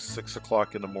almost 6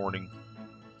 o'clock in the morning.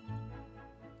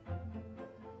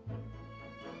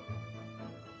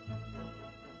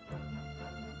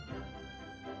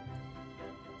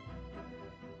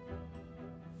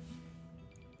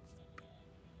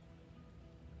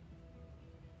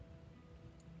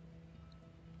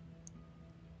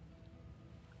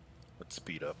 Let's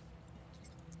speed up.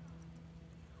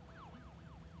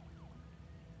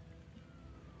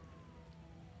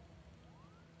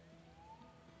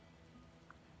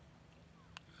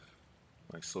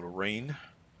 Nice little rain.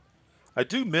 I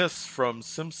do miss from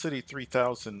SimCity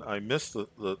 3000. I miss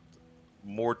the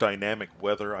more dynamic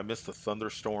weather. I miss the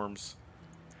thunderstorms.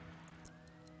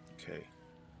 Okay,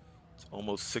 it's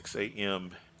almost 6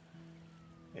 a.m.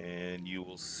 and you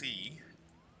will see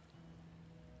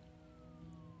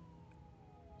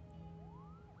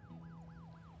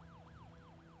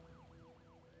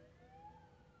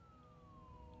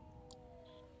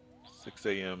 (6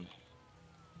 a.m.).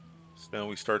 So now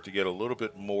we start to get a little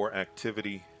bit more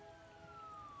activity.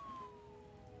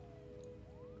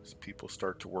 people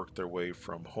start to work their way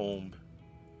from home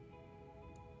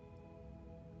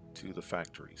to the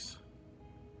factories.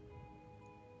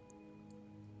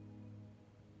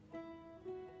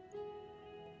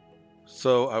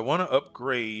 So I want to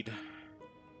upgrade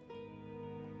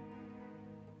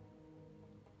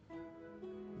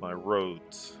my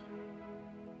roads.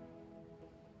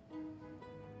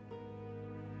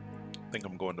 I think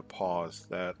I'm going to pause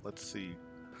that. Let's see.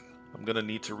 I'm going to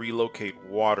need to relocate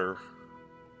water.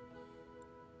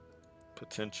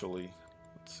 Potentially.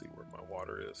 Let's see where my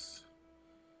water is.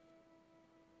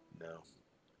 No.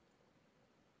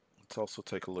 Let's also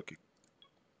take a look at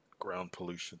ground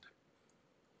pollution.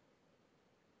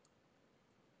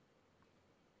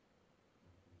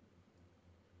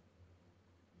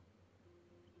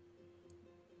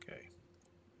 Okay.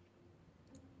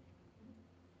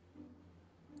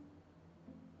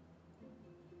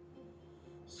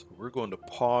 So we're going to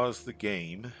pause the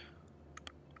game.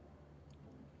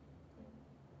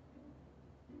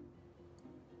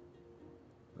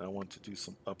 I want to do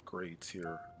some upgrades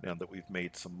here now that we've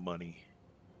made some money.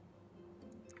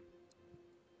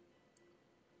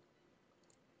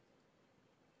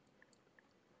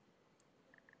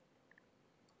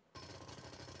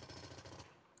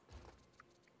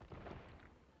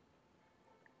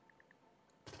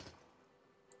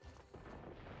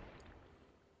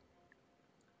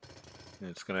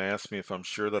 And it's going to ask me if I'm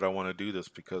sure that I want to do this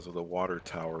because of the water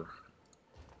tower.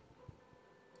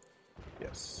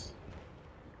 Yes.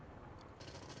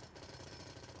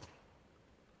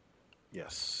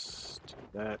 Yes. Do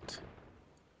that.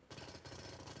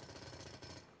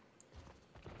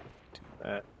 Do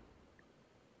that.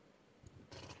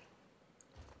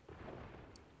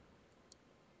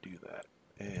 Do that.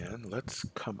 And let's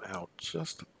come out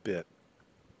just a bit.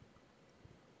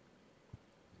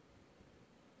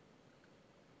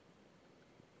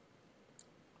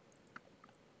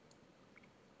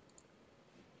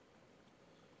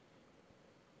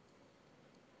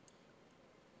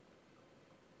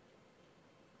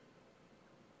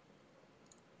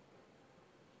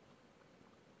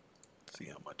 See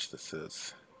how much this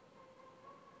is.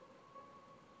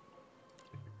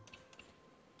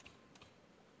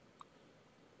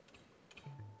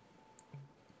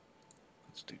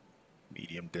 Let's do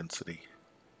medium density.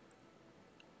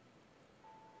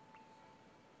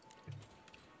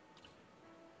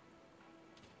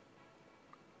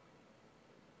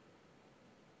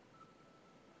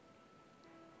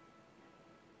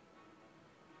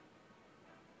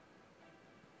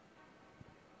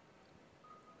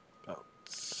 About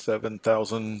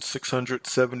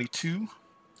 7,672.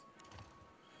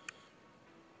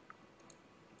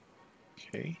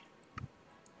 Okay.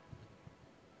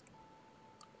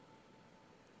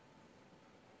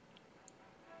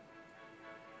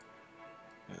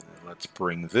 And then let's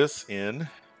bring this in.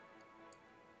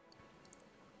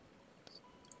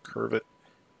 Curve it.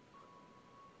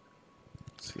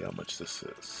 Let's see how much this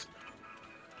is.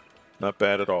 Not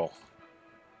bad at all.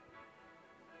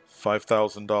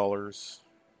 $5,000.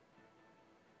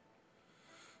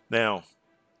 Now,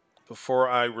 before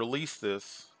I release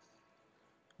this,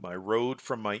 my road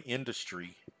from my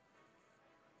industry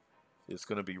is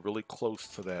going to be really close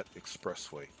to that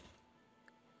expressway.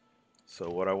 So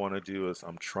what I want to do is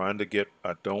I'm trying to get,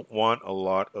 I don't want a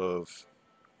lot of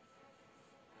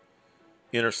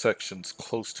intersections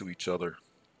close to each other.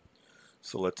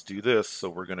 So let's do this. So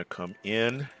we're going to come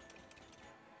in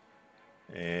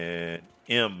and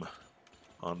M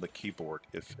on the keyboard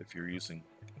if you're using.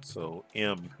 So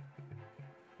M.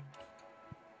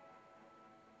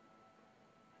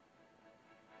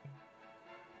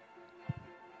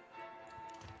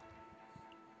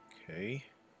 Okay.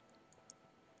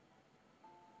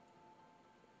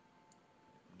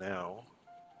 Now,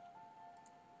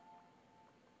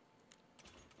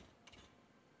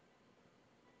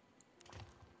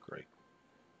 great.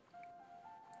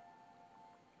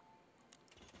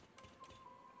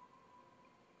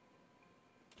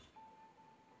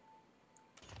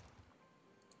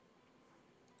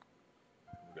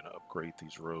 We're going to upgrade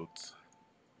these roads.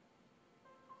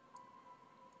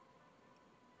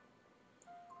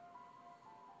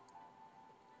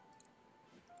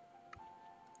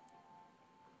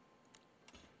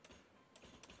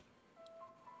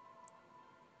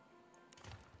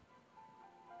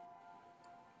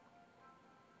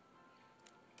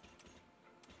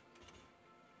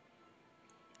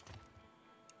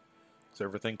 Is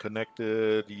everything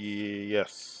connected?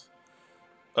 Yes.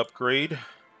 Upgrade.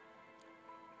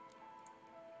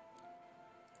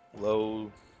 Low,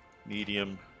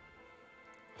 medium,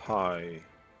 high.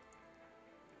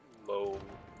 Low,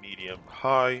 medium,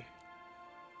 high.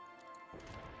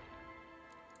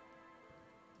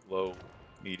 low,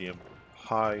 medium,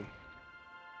 high.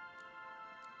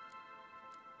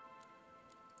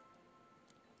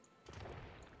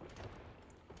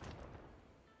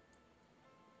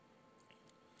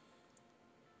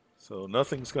 So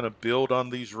nothing's going to build on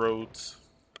these roads.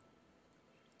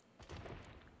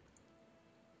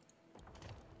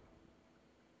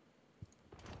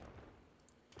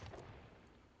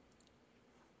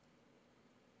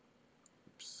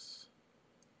 Oops.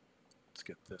 Let's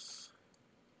get this.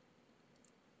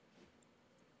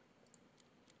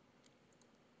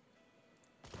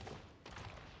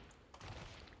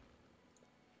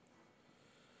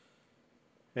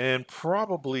 And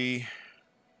probably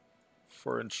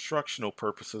for instructional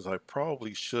purposes, I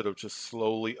probably should have just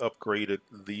slowly upgraded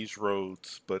these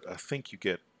roads, but I think you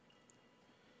get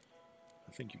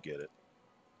it.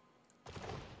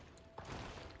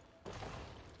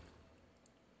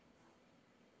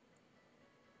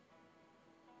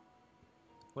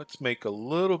 Let's make a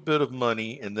little bit of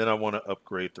money, and then I want to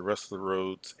upgrade the rest of the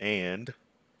roads, and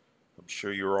I'm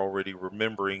sure you're already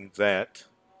remembering that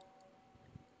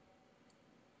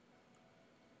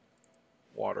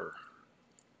water.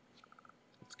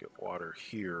 Let's get water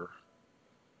here.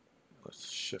 Let's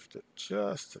shift it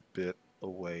just a bit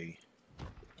away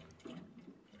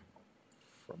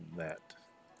from that.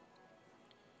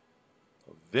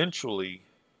 Eventually,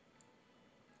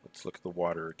 let's look at the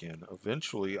water again.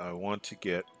 Eventually, I want to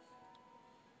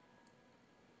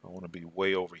be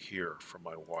way over here for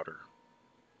my water.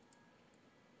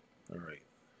 All right.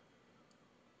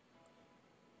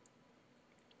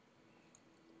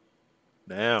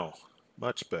 Now,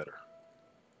 much better.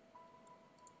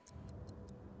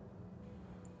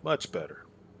 Much better.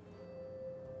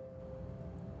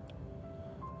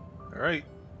 All right.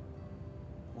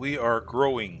 We are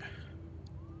growing.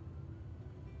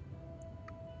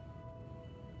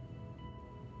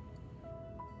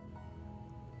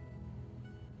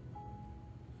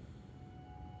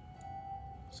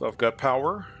 So I've got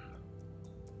power.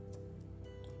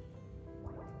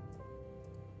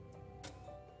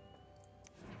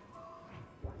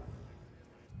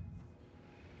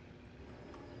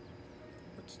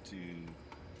 Let's do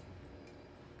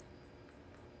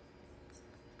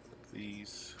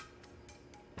these.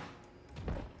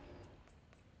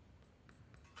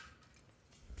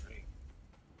 Right.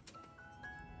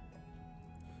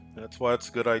 That's why it's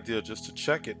a good idea just to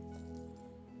check it.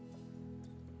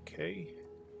 Okay.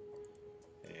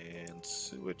 And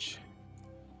sewage.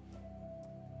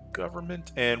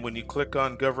 Government. And when you click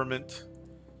on government,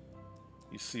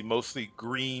 you see mostly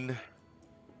green,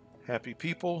 happy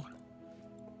people.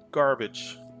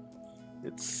 Garbage.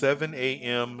 It's 7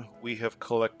 a.m. We have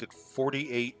collected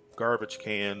 48 garbage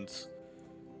cans.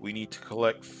 We need to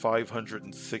collect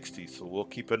 560, so we'll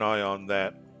keep an eye on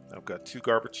that. I've got 2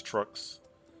 garbage trucks.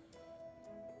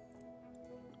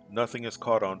 Nothing is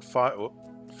caught on fire. Oh,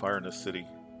 fire in the city.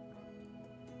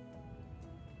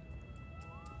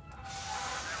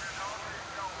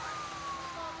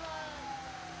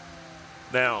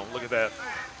 Now, look at that.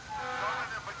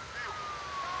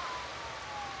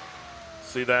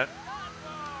 See that?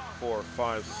 4,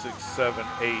 5, 6, 7,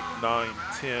 8, 9,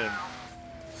 10.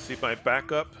 See my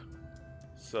backup?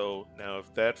 So now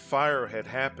if that fire had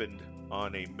happened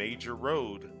on a major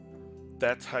road,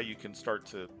 that's how you can start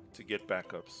to get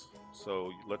backups.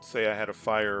 So let's say I had a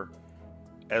fire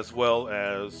as well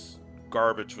as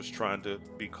garbage was trying to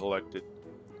be collected.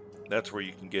 That's where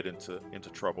you can get into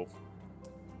trouble.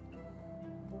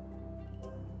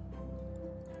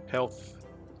 Health.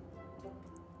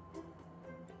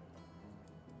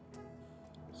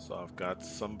 So I've got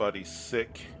somebody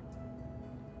sick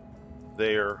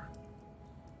there.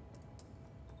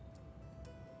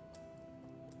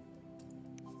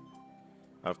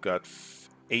 I've got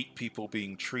 8 people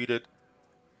being treated.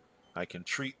 I can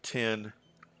treat 10.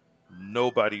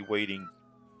 Nobody waiting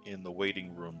in the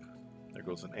waiting room. There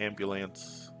goes an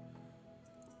ambulance.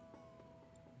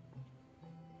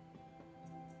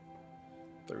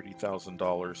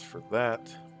 $30,000 for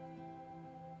that.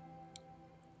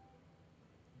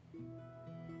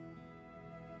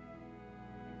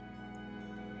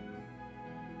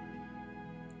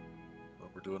 Well,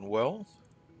 we're doing well.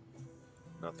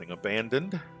 Nothing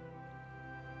abandoned.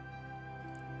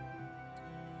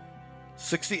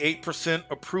 68%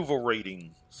 approval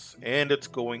ratings, and it's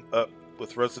going up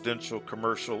with residential,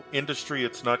 commercial, industry.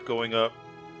 It's not going up,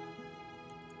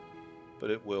 but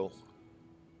it will.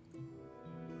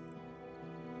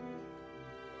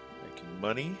 Making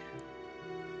money.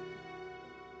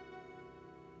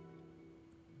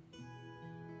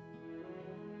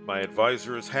 My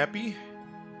advisor is happy,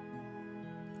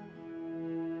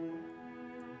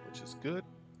 which is good.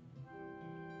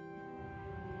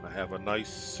 I have a nice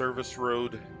service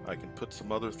road. I can put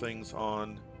some other things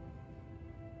on.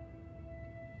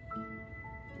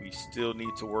 We still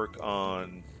need to work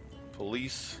on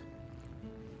police,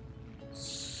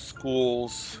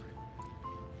 schools.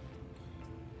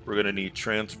 We're going to need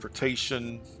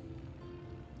transportation.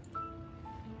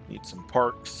 Need some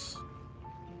parks.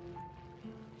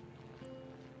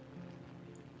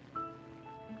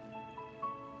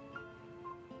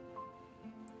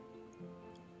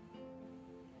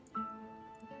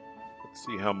 Let's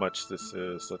see how much this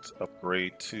is. Let's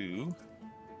upgrade to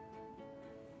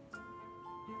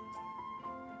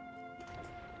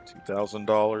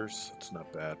 $2,000. It's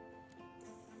not bad.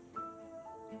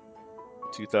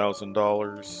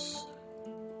 $2,000.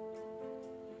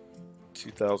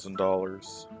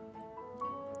 $2,000.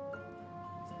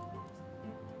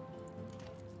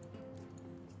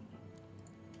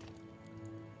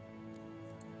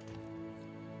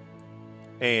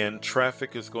 And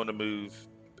traffic is going to move.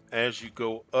 As you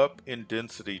go up in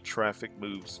density, traffic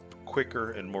moves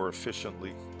quicker and more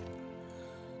efficiently.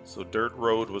 So dirt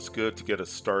road was good to get us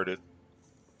started.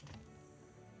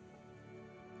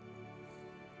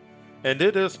 And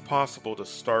it is possible to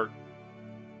start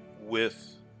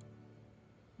with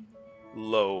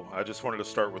low. I just wanted to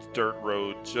start with dirt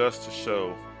road just to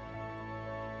show.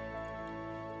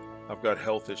 I've got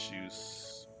health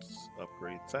issues. Let's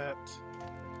upgrade that.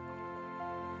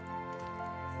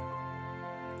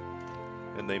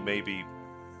 And they may be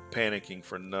panicking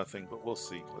for nothing, but we'll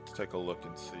see. Let's take a look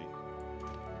and see.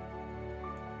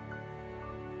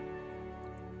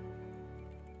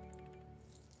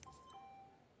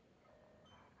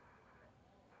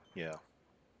 Yeah.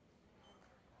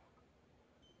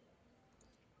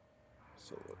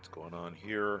 So what's going on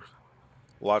here?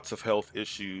 Lots of health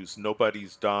issues.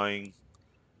 Nobody's dying.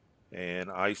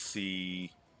 And I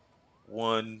see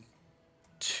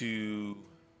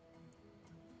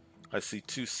I see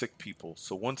two sick people.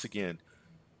 So once again,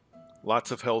 lots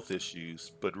of health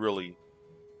issues, but really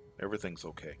everything's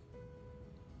okay.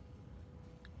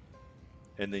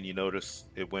 And then you notice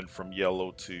it went from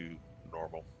yellow to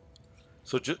normal.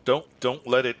 So just don't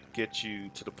let it get you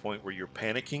to the point where you're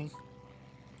panicking.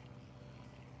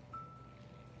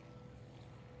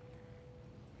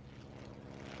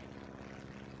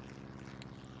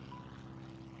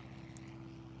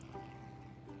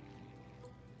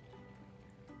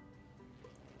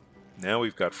 Now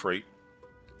we've got freight.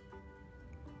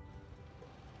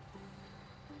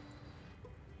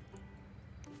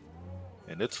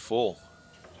 And it's full.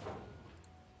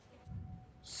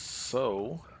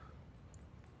 So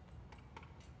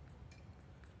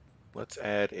let's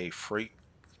add a freight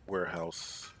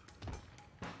warehouse.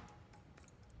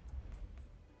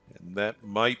 And that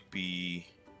might be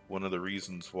one of the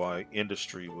reasons why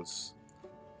industry was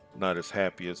not as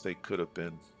happy as they could have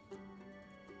been.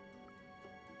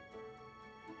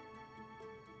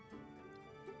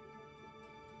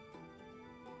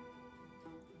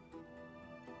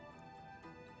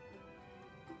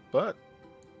 But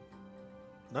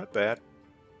not bad.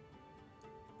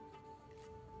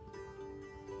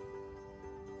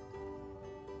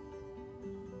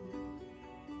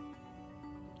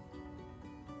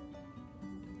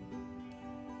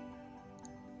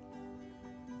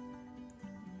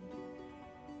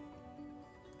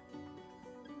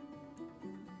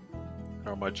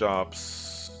 How are my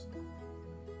jobs?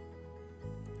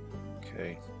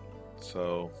 Okay,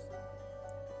 so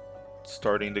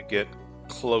starting to get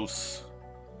close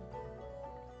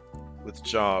with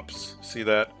jobs. See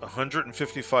that?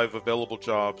 155 available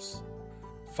jobs,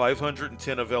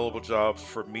 510 available jobs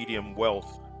for medium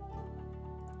wealth.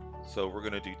 So we're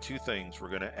going to do two things. We're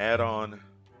going to add on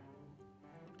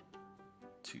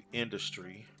to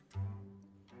industry,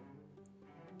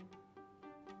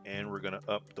 and we're going to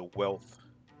up the wealth.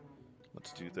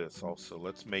 Let's do this also.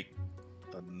 Let's make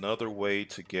another way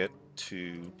to get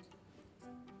to,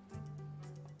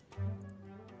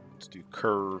 let's do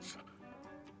curve.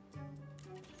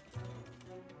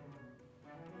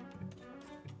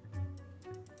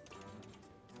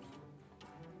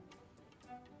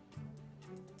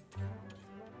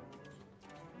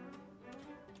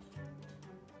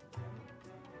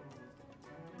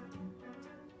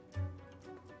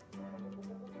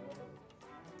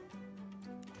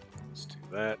 Let's do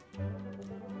that.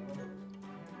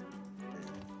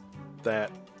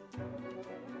 That.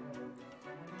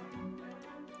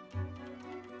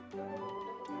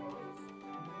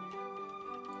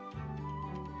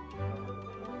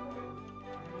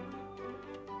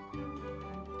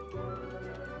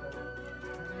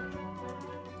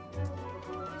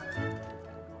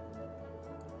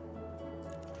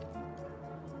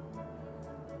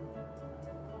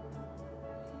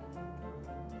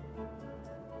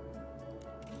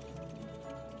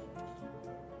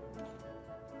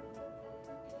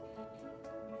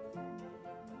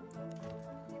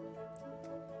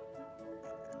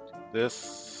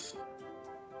 This.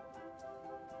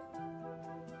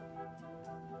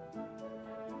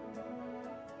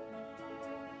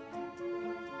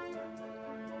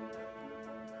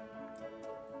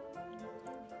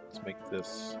 Let's make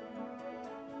this.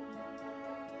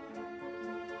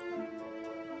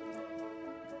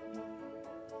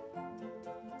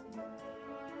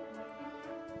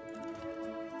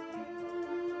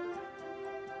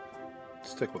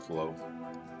 Stick with low.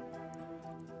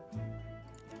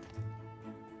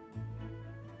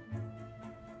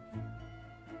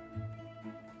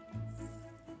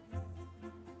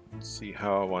 Let's see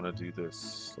how I want to do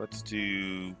this. Let's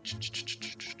do.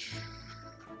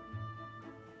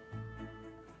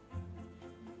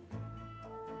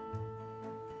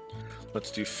 Let's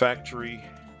do factory.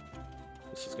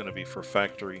 This is going to be for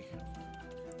factory.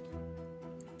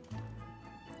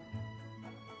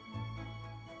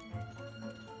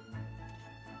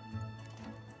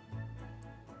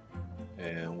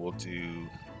 And we'll do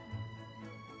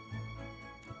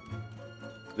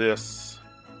this.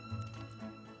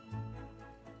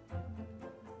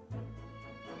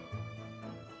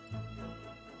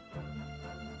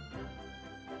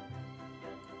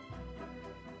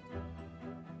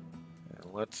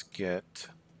 And let's get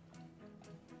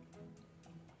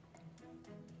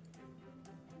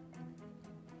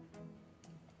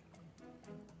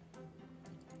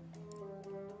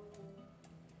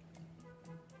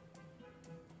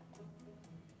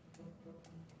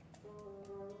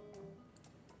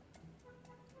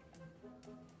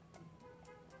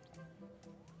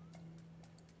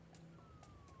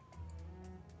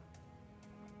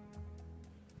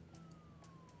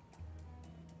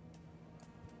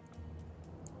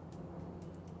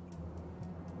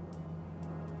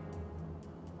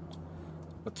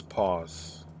let's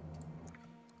pause.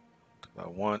 I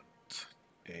want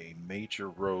a major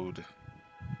road.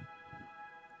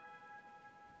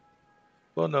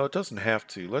 Well, no, it doesn't have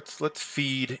to. Let's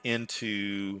feed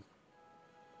into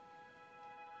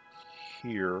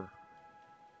here.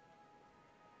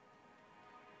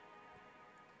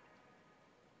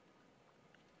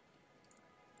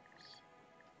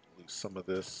 Lose some of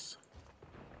this.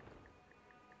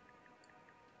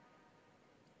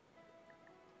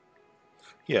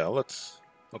 Yeah, let's.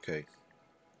 Okay.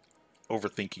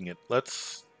 Overthinking it.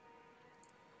 Let's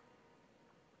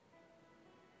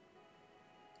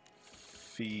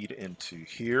feed into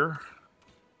here.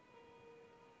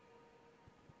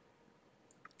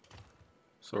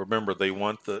 So remember, they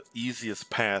want the easiest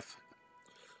path.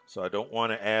 So I don't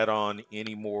want to add on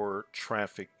any more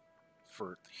traffic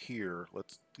for here.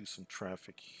 Let's do some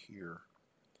traffic here.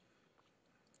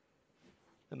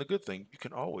 And the good thing, you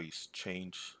can always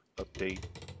change, update.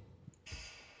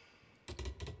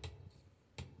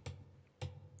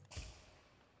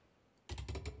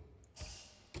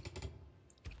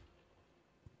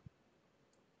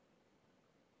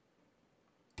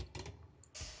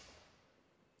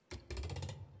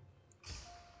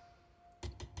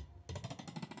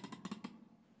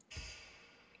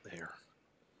 There.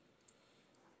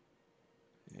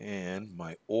 And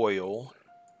my oil,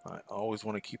 I always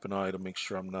want to keep an eye to make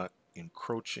sure I'm not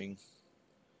encroaching.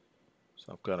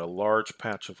 So I've got a large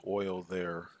patch of oil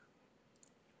there.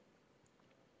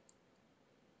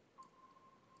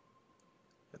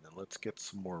 And then let's get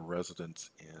some more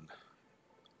residents in.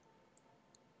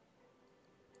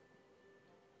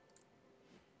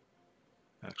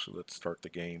 Actually, let's start the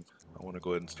game. I want to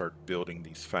go ahead and start building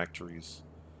these factories.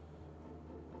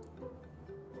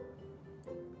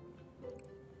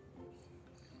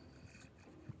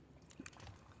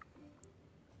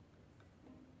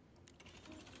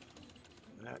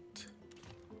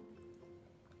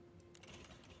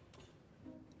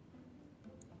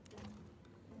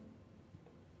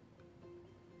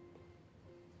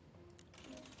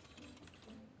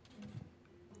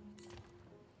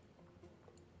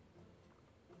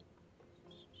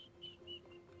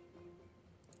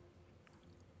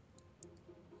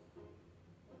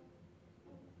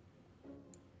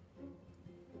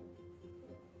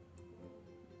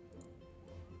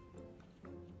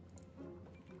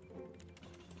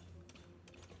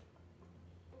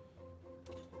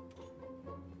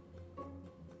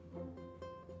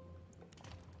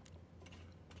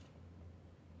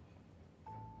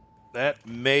 That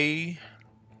may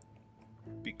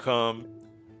become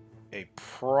a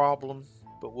problem,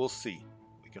 but we'll see.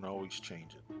 We can always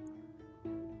change it.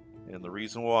 And the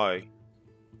reason why,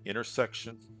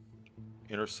 intersection,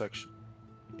 intersection,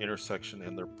 intersection,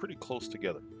 and they're pretty close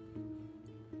together.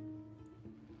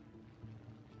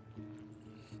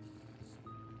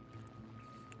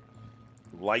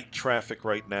 Light traffic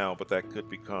right now, but that could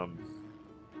become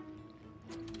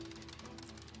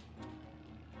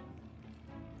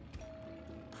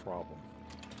problem.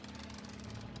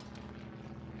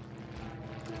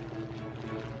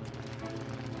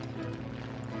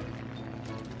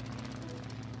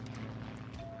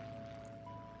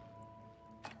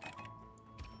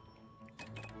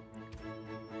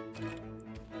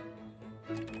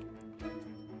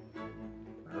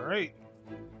 All right.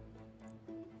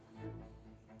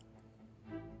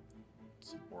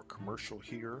 Some more commercial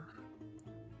here.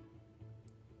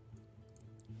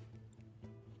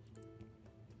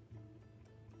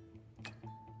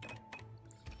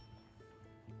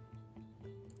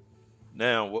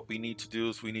 Now, what we need to do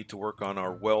is we need to work on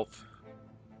our wealth.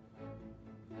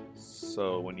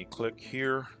 So when you click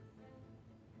here,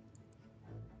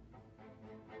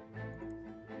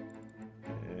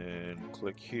 and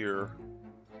click here,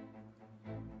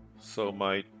 so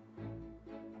my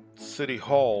city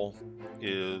hall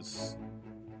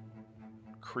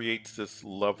creates this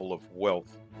level of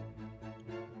wealth.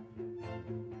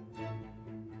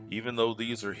 Even though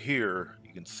these are here,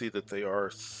 you can see that they are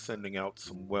sending out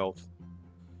some wealth.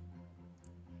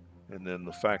 And then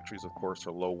the factories, of course,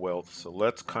 are low wealth. So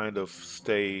let's kind of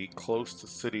stay close to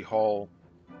City Hall.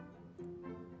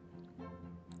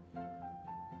 And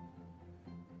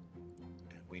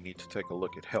we need to take a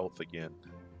look at health again.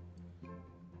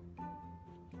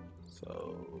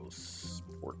 So,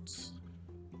 sports.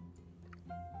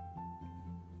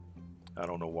 I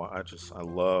don't know why. I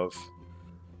love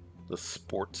the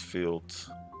sports fields.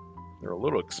 They're a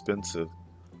little expensive.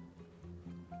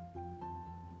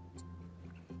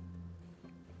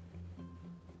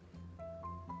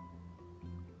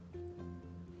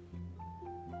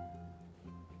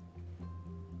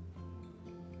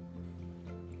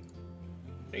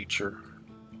 Nature.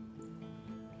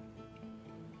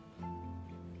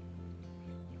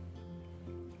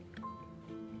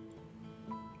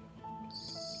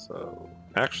 So,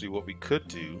 actually, what we could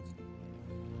do,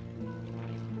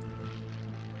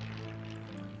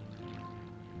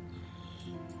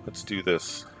 let's do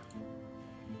this.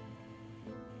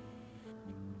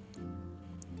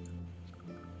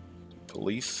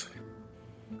 Police.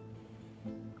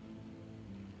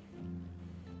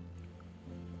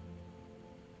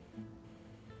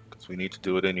 Because we need to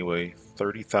do it anyway.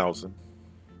 30,000.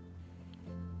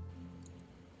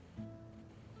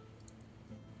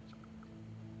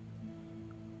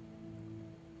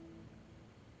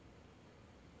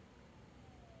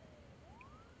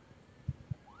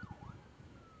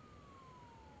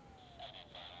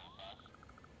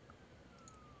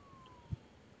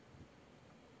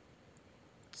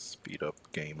 Speed up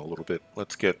game a little bit.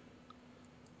 Let's get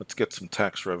some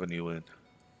tax revenue in.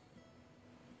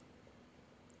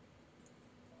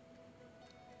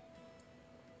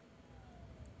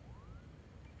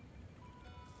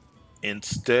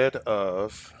 Instead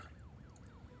of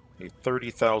a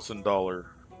 $30,000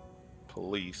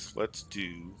 police, let's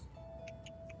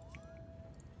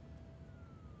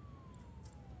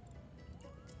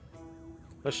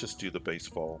just do the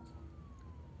baseball.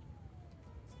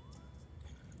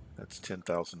 That's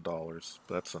 $10,000.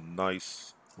 That's a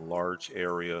nice large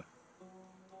area.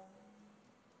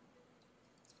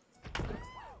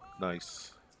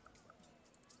 Nice.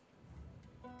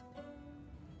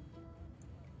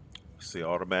 See,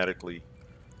 automatically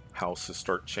houses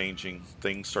start changing,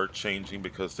 things start changing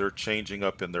because they're changing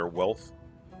up in their wealth.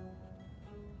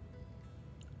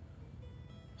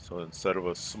 So instead of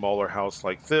a smaller house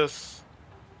like this,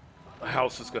 the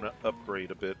house is going to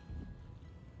upgrade a bit.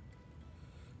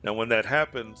 Now when that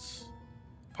happens,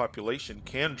 population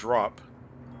can drop,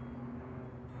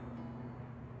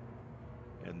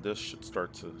 and this should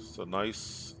start to, so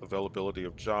nice availability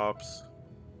of jobs.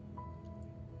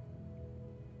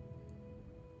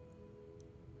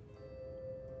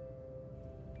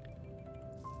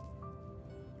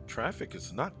 Traffic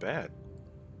is not bad.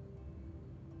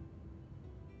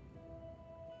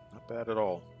 Not bad at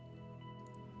all.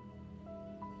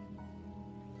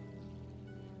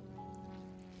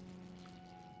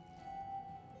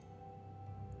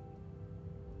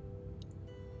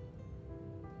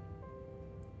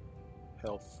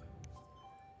 Health.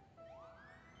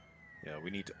 Yeah,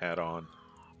 we need to add on.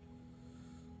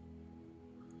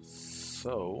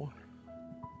 So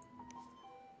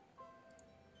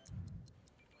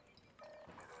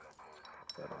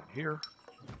put that on here.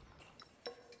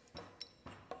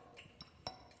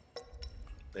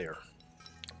 There.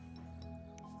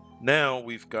 Now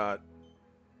we've got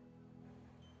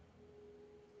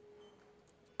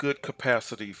good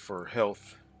capacity for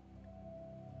health.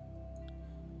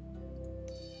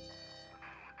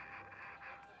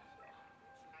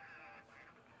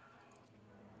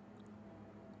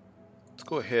 Let's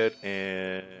go ahead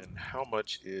and how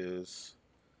much is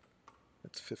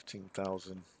That's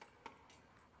 15,000.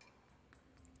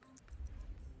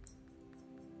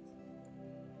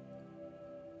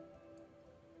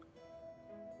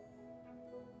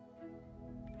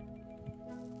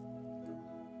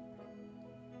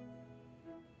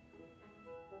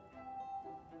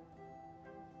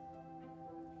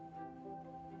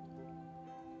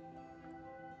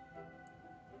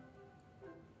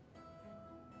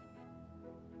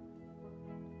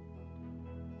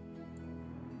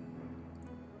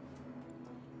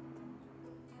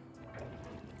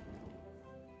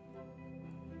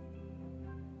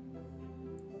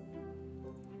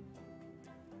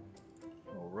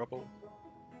 No rubble.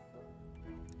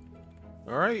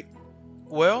 All right.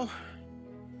 Well,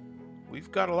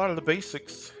 we've got a lot of the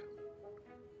basics.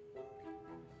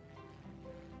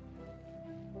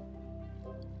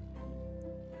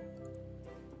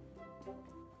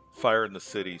 Fire in the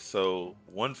city. So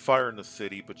one fire in the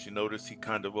city, but you notice he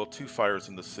kind of, well, two fires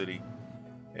in the city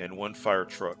and one fire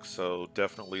truck. So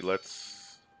definitely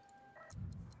let's,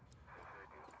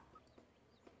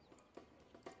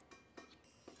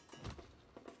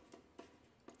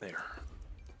 there.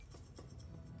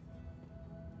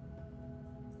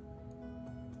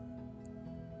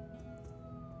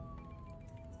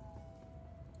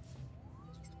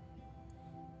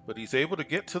 But he's able to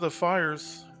get to the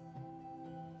fires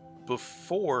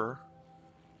before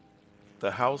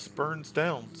the house burns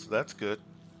down. So that's good.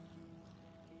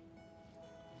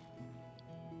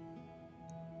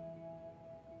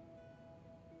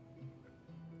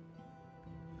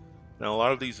 Now, a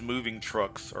lot of these moving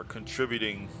trucks are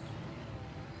contributing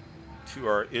to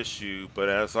our issue, but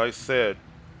as I said,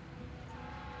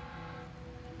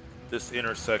 this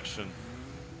intersection,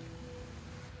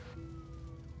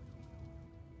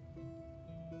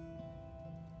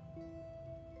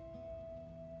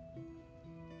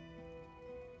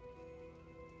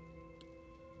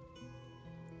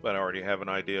 but I already have an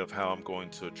idea of how I'm going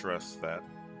to address that.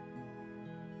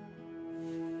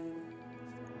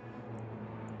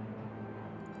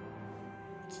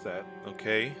 What's that?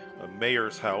 Okay, a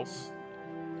mayor's house.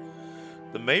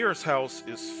 The mayor's house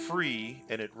is free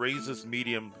and it raises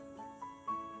medium.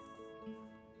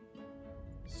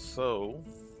 So,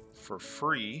 for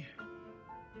free,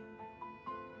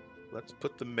 let's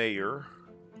put the mayor,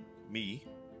 me,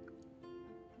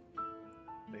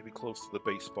 maybe close to the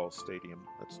baseball stadium.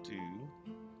 Let's do.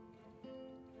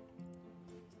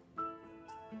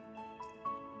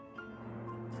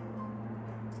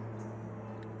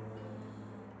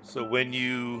 So when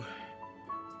you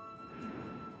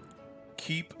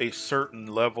keep a certain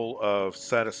level of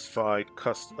satisfied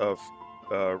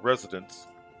residents,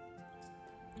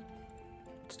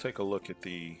 let's take a look at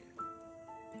the.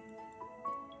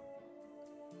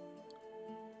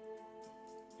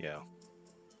 Yeah.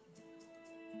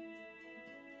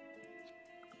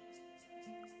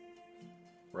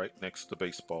 Right next to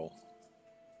baseball.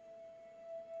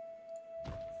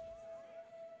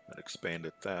 And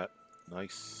expanded that.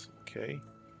 Nice. Okay.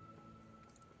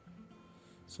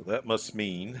 So that must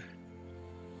mean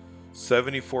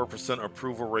 74%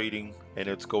 approval rating, and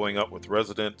it's going up with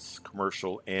residents,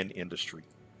 commercial, and industry.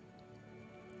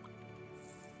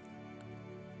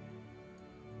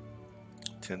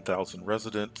 10,000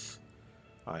 residents.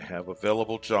 I have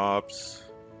available jobs.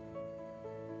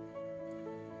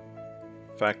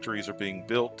 Factories are being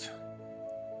built.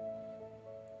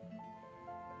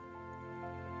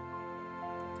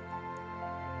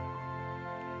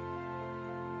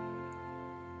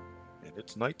 And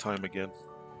it's nighttime again.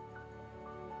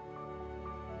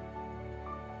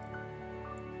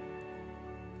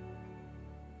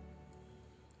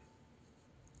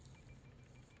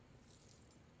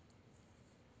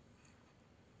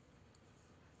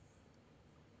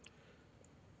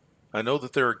 I know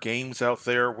that there are games out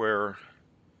there where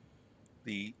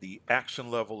the action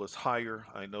level is higher.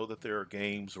 I know that there are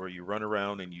games where you run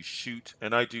around and you shoot,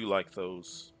 and I do like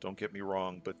those. Don't get me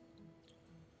wrong, but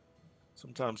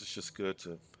sometimes it's just good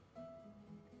to.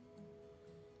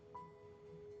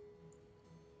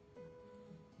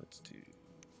 Let's do.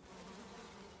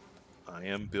 I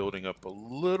am building up a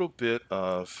little bit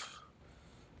of,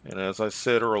 and as I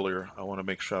said earlier, I want to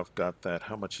make sure I've got that.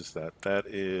 How much is that? That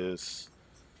is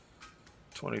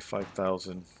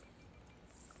 25,000.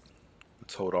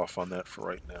 Let's hold off on that for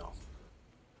right now.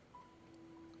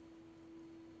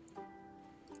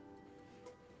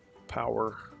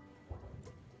 Power.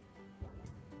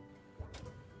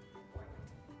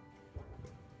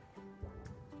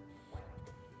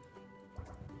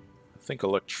 I think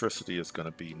electricity is going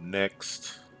to be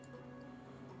next.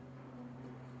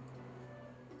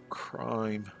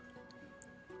 Crime.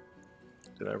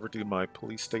 Did I ever do my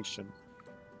police station?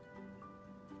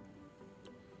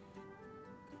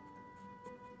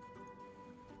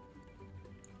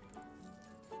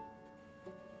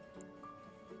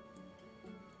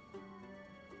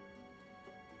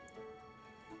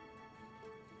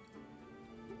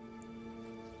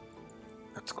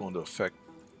 That's going to affect.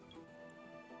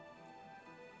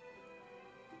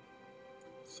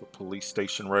 It's a police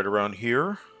station right around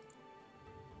here.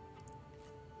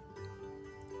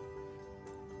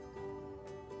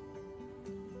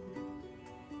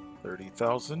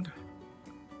 $30,000.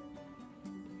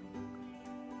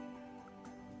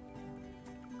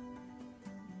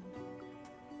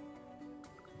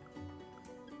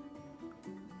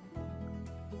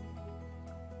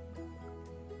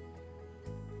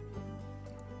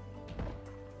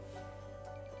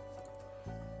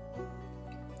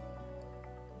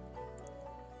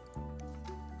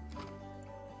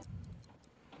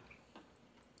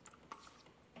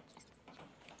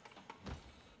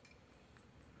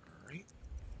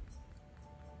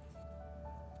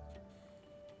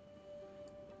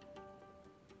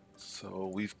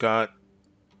 So we've got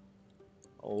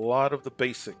a lot of the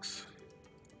basics.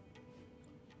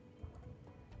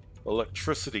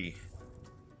 Electricity.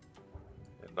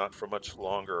 And not for much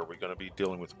longer are we going to be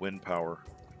dealing with wind power.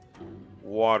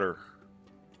 Water.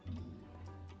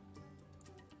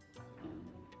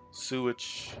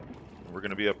 Sewage. We're going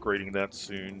to be upgrading that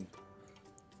soon.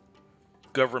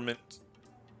 Government.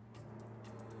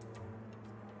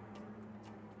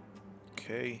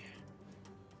 Okay.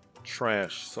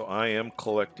 Trash. So I am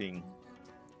collecting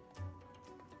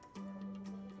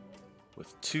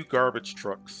with 2 garbage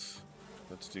trucks.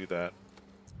 Let's do that.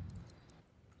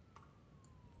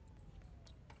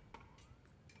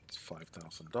 It's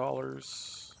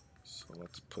 $5,000. So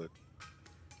let's put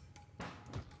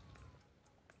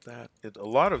that. A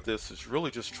lot of this is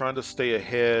really just trying to stay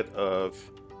ahead of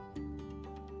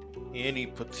any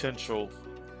potential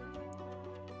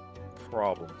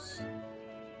problems.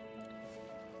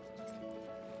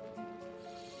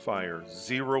 Fire.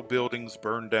 0 buildings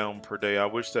burned down per day. I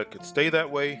wish that could stay that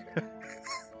way.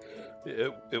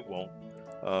 It won't.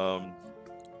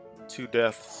 2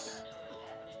 deaths.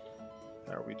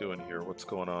 How are we doing here? What's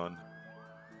going on?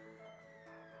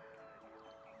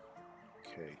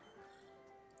 Okay.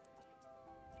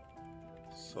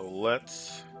 So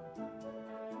let's...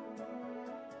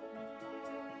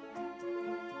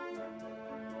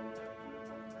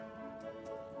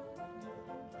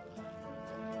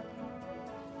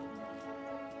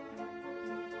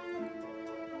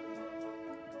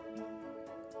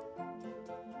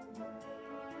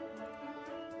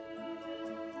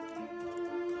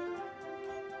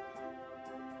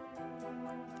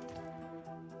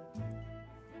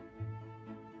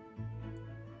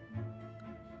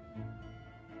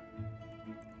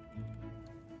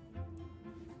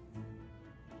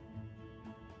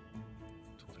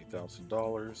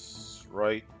 $20,000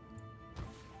 right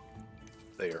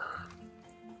there.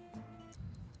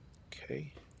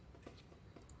 Okay.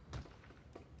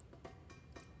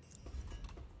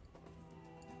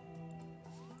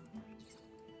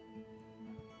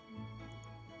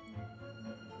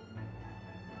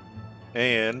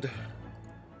 And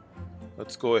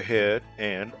let's go ahead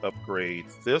and upgrade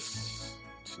this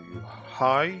to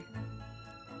high,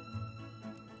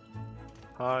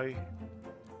 high,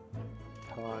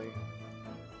 high,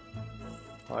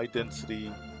 high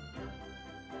density.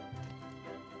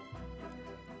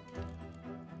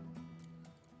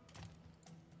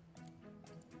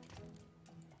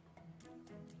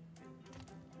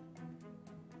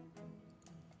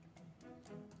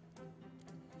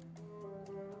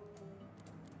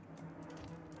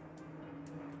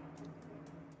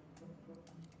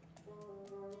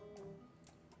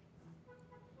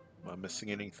 Am I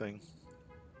missing anything?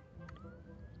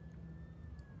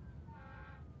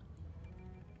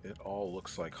 It all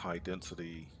looks like high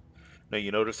density. Now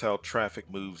you notice how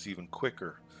traffic moves even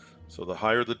quicker. So the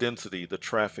higher the density, the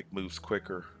traffic moves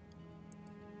quicker,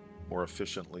 more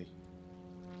efficiently.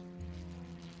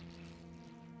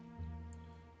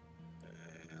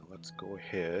 And let's go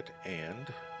ahead and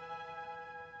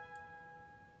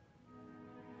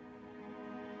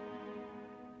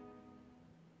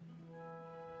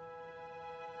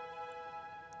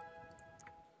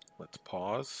let's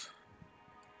pause.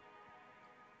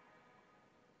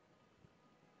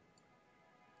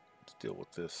 Let's deal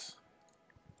with this.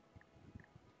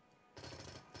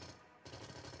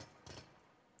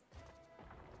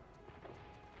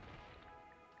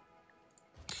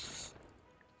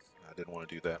 I didn't want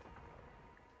to do that.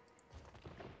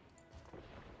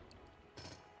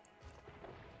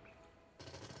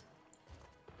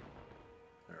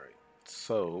 All right,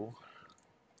 so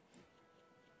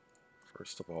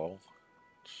first of all,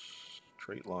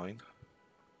 straight line.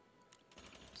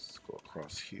 Let's go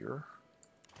across here.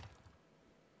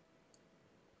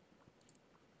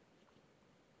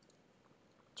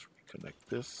 Let's reconnect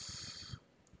this.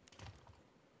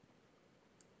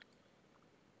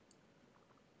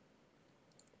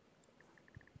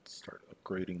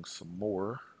 upgrading some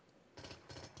more.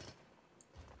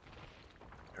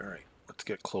 All right, let's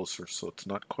get closer so it's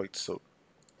not quite so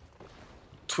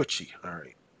twitchy. All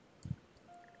right.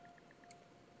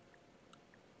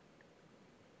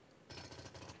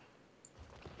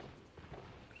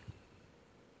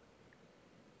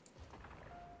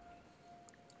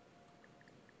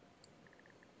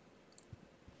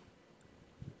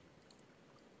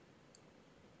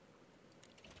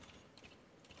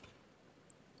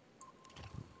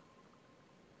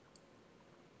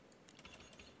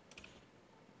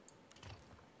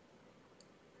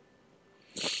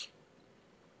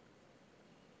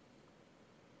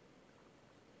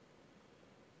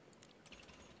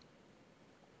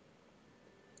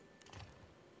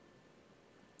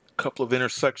 Couple of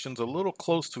intersections a little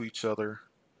close to each other,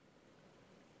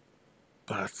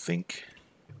 but I think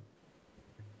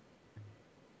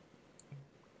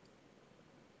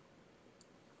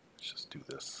let's just do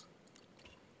this.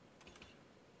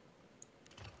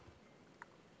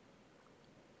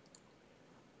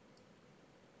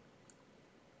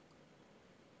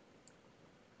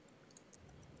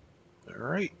 All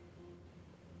right.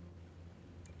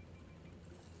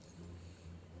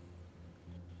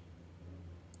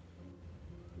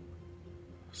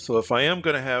 So if I am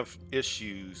going to have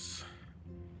issues,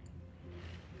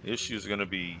 the issues are going to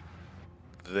be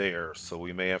there, so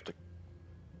we may have to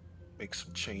make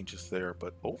some changes there,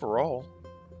 but overall,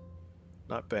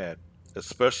 not bad.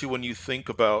 Especially when you think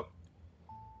about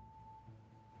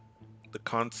the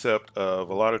concept of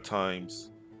a lot of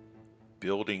times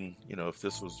building, you know, if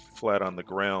this was flat on the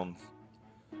ground.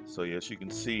 So yes, you can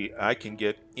see I can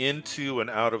get into and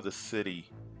out of the city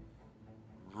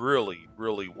really,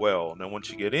 really well. Now, once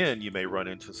you get in, you may run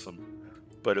into some,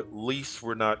 but at least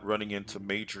we're not running into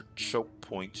major choke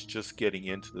points just getting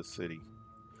into the city.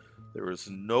 There is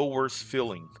no worse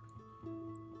feeling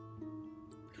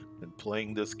than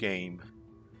playing this game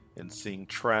and seeing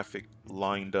traffic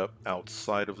lined up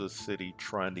outside of the city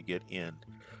trying to get in.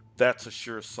 That's a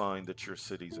sure sign that your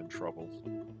city's in trouble.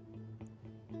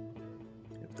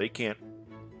 If they can't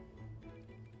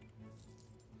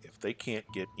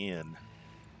get in,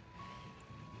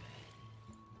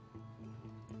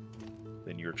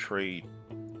 then your trade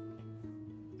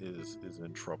is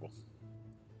in trouble.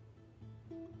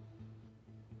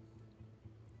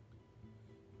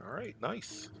 All right,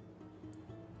 nice.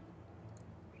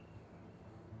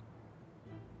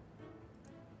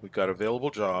 We've got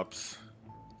available jobs.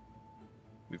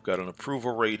 We've got an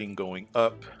approval rating going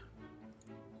up.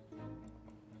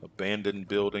 Abandoned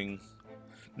building.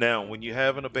 Now, when you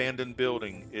have an abandoned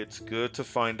building, it's good to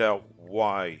find out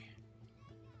why.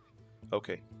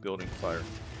 Okay, building fire.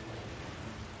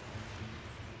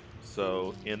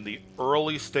 So in the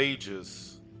early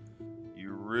stages,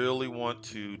 you really want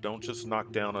to, don't just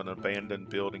knock down an abandoned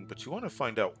building, but you want to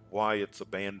find out why it's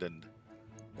abandoned.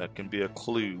 That can be a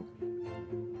clue.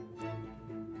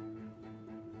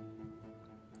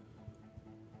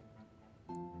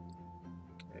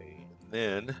 Okay, and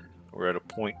then we're at a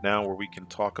point now where we can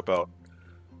talk about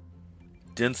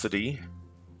density.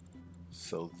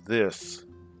 So this,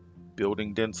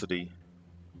 building density.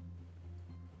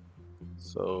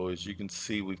 So as you can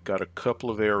see, we've got a couple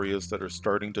of areas that are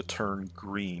starting to turn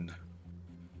green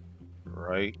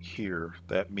right here.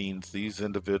 That means these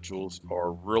individuals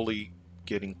are really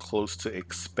getting close to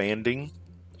expanding.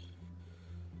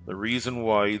 The reason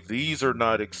why these are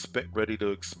not ready to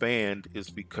expand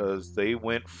is because they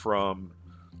went from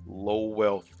low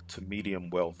wealth to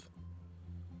medium wealth.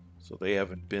 So they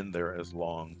haven't been there as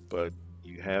long, but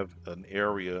you have an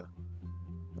area.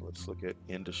 Let's look at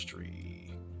industry.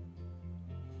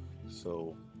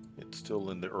 So it's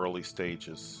still in the early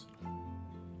stages.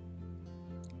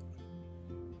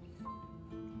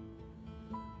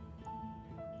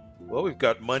 Well, we've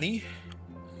got money.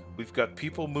 We've got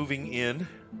people moving in.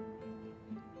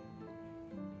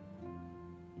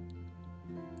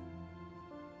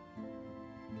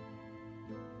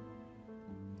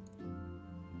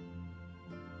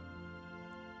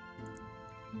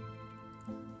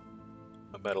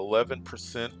 I'm at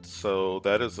 11%, so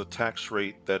that is a tax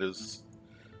rate that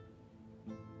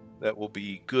will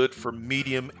be good for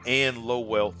medium and low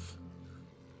wealth.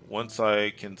 Once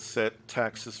I can set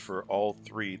taxes for all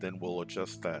three, then we'll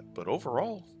adjust that. But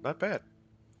overall, not bad.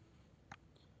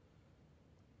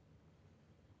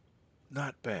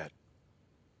 Not bad.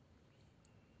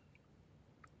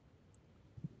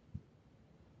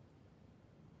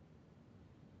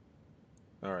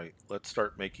 All right, let's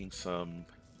start making some.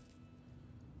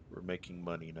 We're making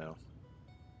money now.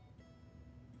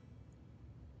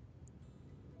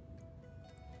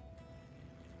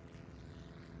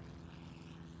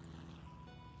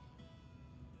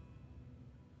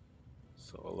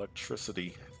 So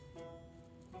electricity.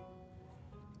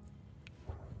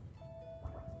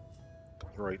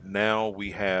 Right now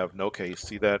we have, okay,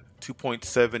 see that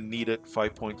 2.7 needed,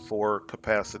 5.4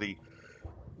 capacity.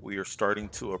 We are starting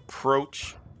to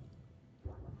approach.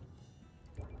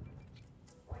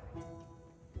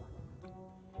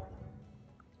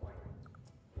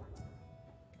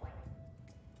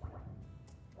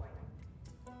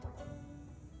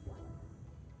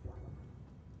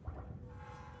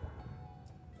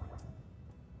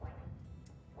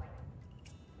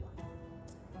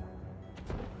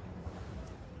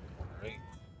 Right.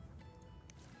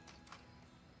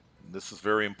 This is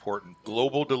very important.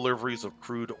 Global deliveries of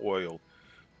crude oil.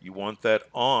 You want that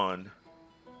on.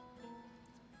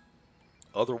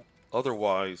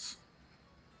 Otherwise,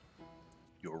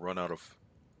 you'll run out of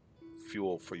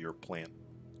fuel for your plant.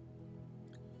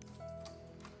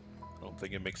 I don't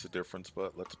think it makes a difference,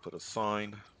 but let's put a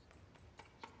sign.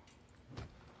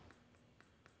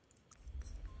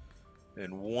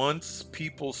 And once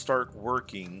people start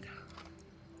working,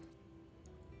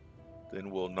 then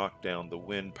we'll knock down the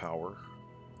wind power.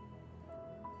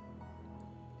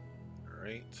 All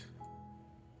right.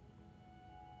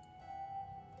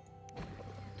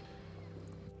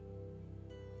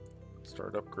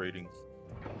 Start upgrading.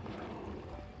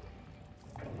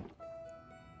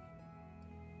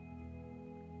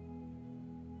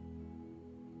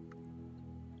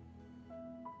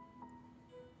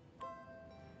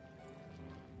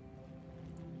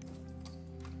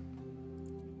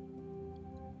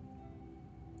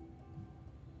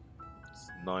 It's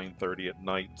 9:30 at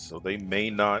night, so they may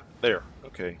not. There.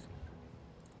 Okay.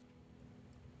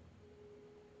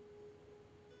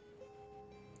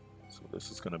 So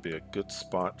this is going to be a good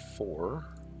spot for.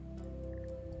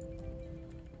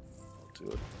 I'll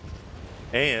do it.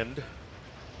 And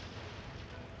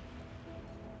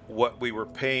what we were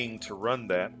paying to run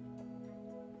that.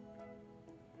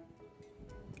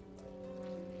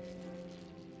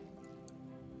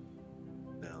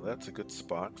 Now that's a good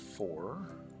spot for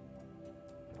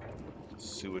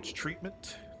sewage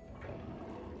treatment.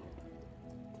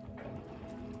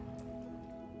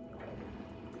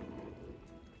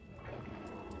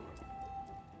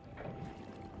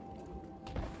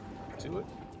 Do it.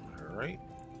 All right.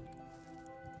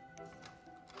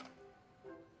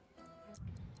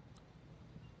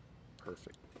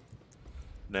 Perfect.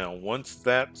 Now, once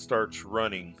that starts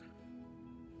running,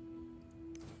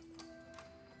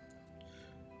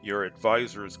 your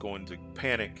advisor is going to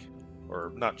panic,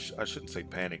 or not, I shouldn't say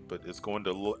panic, but it's going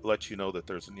to let you know that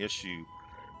there's an issue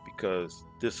because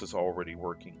this is already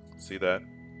working. See that?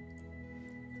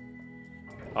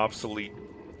 Obsolete.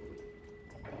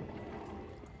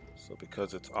 So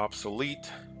because it's obsolete,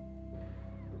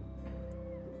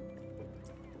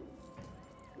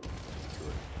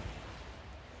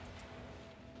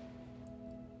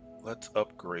 let's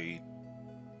upgrade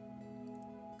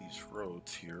these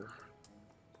roads here.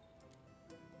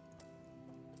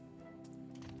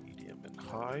 Medium and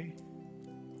high.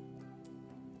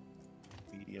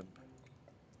 Medium.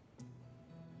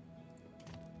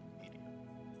 Medium.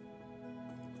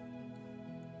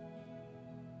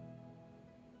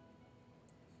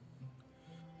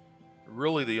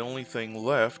 Really, the only thing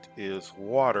left is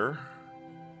water.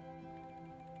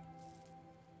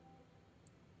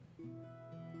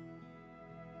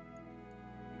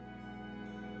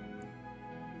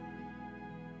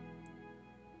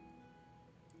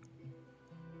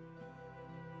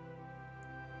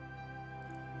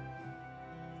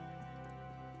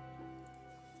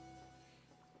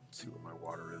 See what my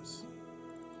water is.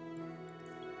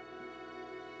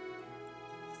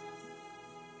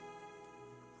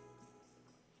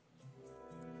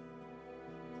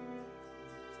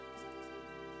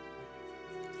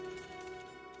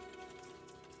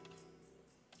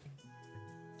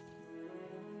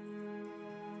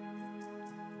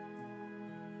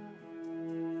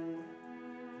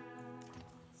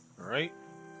 All right.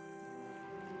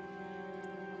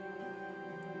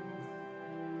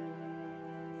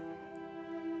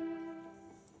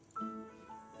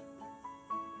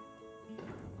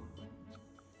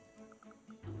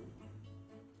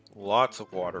 Lots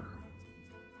of water.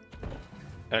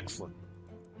 Excellent.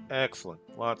 Excellent.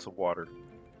 Lots of water.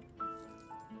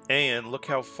 And look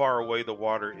how far away the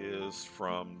water is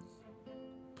from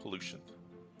pollution.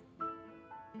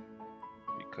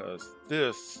 Because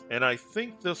this, and I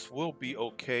think this will be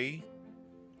okay,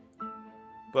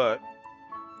 but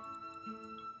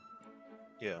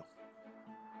yeah.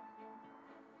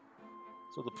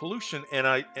 So the pollution,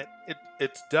 and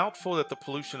it's doubtful that the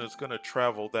pollution is going to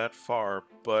travel that far,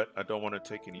 but I don't want to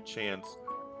take any chance.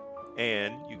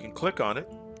 And you can click on it,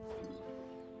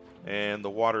 And the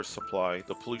water supply,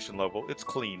 the pollution level, it's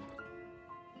clean.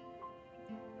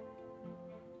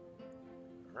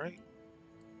 All right.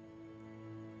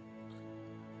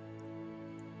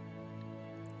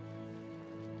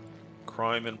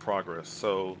 Crime in progress.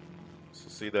 So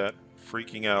see that?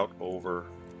 Freaking out over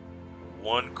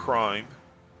one crime.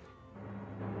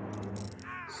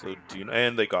 So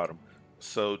and they got him.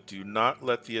 So do not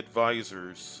let the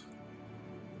advisors.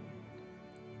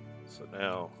 So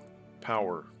now,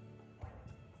 power.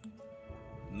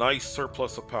 Nice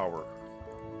surplus of power.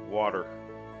 Water.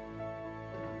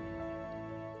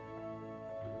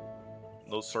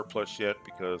 No surplus yet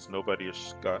because nobody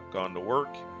has gone to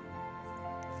work.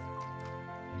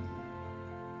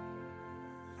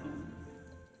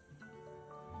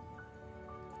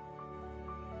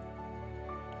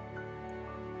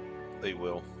 They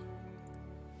will.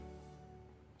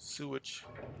 Sewage.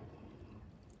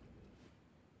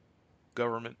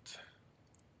 Government.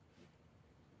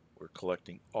 We're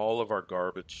collecting all of our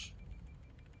garbage.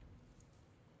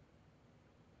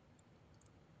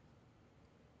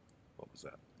 What was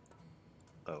that?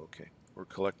 Oh, okay. We're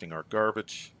collecting our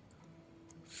garbage.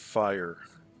 Fire.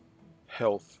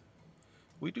 Health.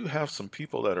 We do have some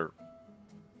people that are.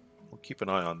 We'll keep an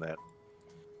eye on that.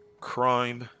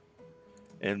 Crime.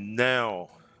 And now.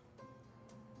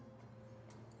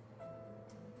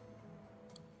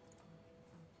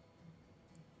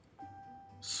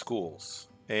 Schools.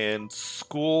 And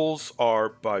schools are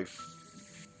by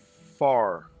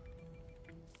far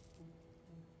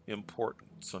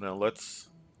important. So now let's,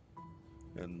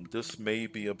 and this may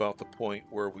be about the point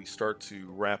where we start to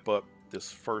wrap up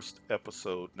this first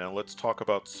episode. Now let's talk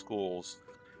about schools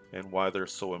and why they're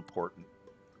so important.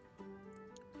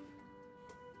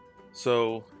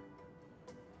 So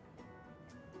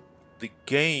the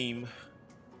game,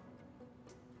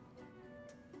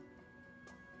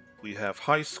 we have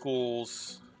high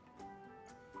schools,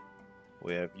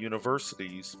 we have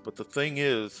universities, but the thing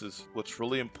is what's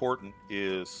really important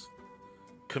is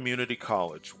community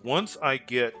college. Once I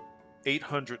get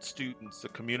 800 students, the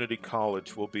community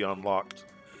college will be unlocked.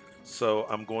 So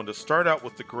I'm going to start out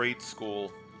with the grade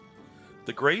school.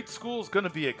 The grade school is going to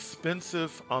be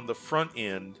expensive on the front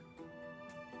end,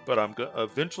 but I'm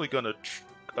eventually going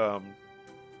to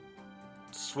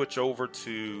switch over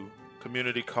to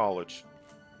community college.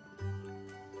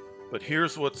 But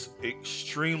here's what's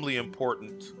extremely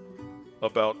important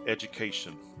about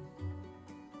education.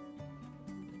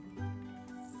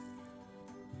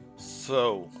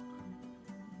 So,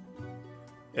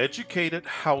 educated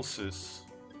houses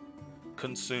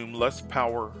consume less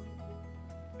power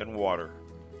and water.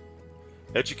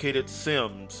 Educated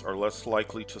Sims are less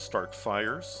likely to start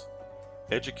fires.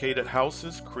 Educated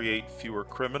houses create fewer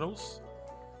criminals.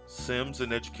 Sims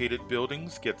in educated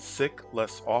buildings get sick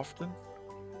less often.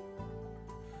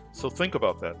 So think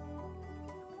about that.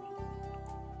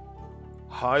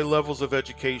 High levels of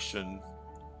education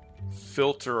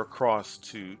filter across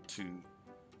to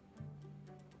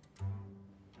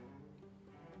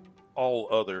all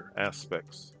other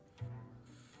aspects.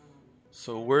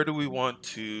 So where do we want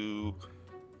to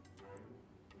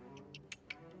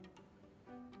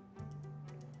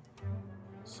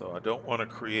I don't want to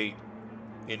create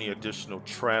any additional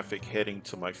traffic heading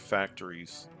to my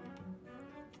factories.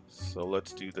 So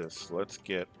let's do this. Let's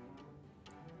get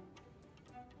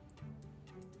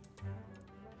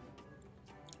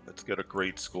a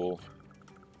grade school.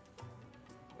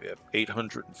 We have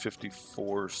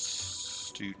 854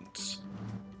 students.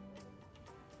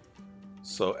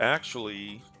 So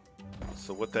actually,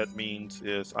 so what that means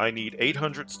is I need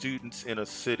 800 students in a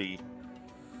city.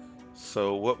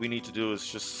 So what we need to do is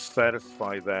just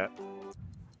satisfy that.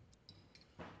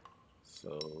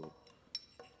 So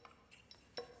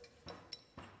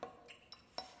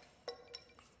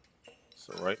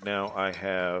right now I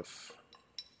have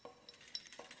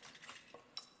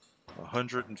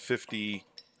 150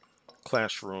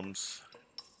 classrooms,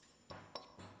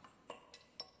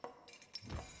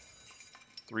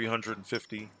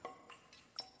 350,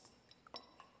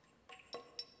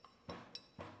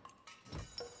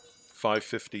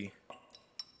 550,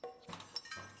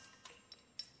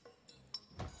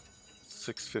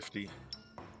 650.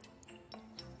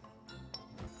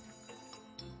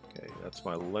 Okay, that's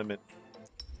my limit.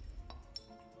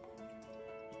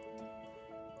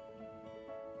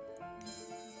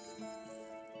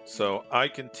 So I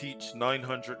can teach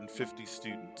 950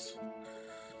 students.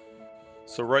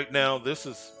 So right now this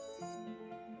is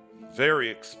very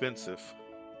expensive,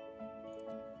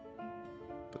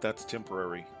 but that's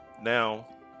temporary. Now,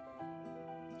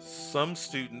 some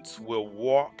students will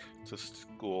walk to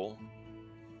school.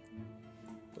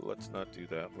 So let's not do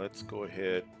that. Let's go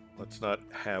ahead. Let's not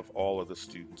have all of the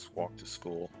students walk to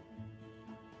school.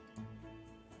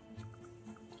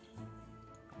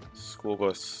 School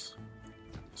bus,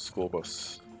 school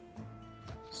bus,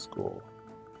 school.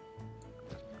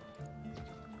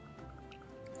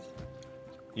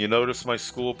 You notice my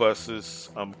school buses,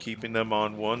 I'm keeping them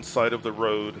on one side of the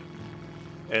road,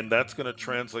 and that's going to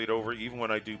translate over even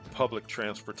when I do public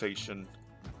transportation.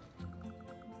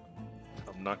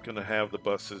 I'm not going to have the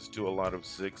buses do a lot of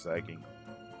zigzagging.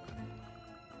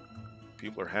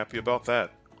 People are happy about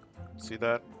that. See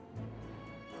that?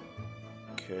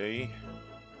 Okay.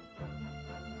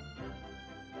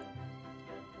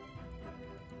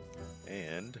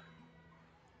 And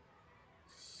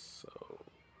so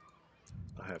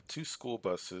I have 2 school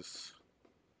buses.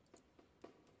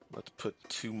 Let's put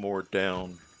 2 more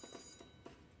down.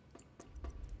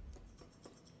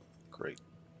 Great.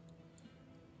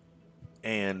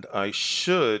 And I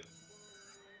should,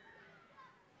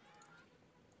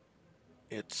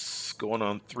 it's going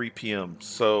on 3 p.m.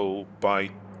 So by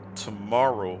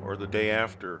tomorrow or the day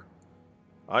after,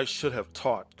 I should have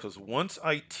taught, because once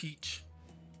I teach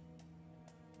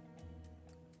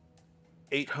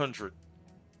 800,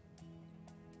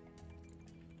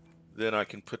 then I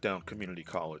can put down community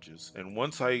colleges. And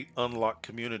once I unlock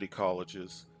community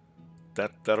colleges,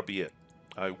 that'll be it.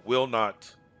 I will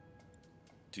not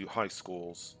do high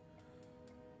schools.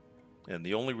 And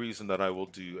the only reason that I will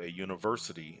do a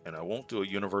university, and I won't do a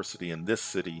university in this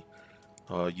city,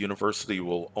 university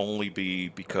will only be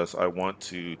because I want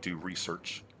to do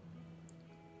research.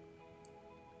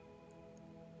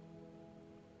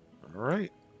 All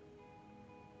right.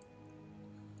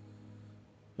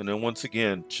 And then once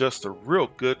again, just a real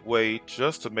good way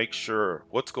just to make sure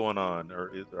what's going on.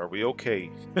 Are we okay?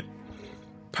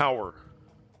 Power.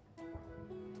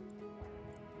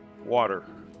 Water.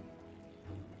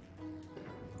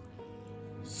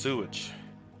 Sewage.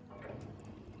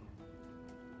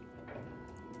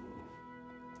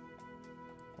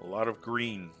 A lot of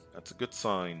green. That's a good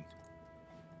sign.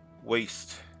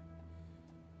 Waste.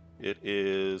 It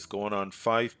is going on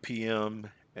 5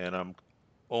 p.m. and I'm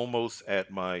almost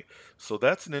at my, so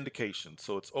that's an indication.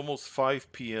 So it's almost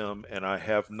 5 p.m. and I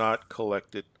have not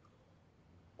collected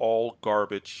all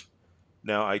garbage.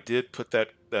 Now I did put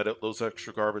those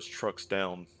extra garbage trucks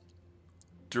down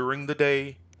during the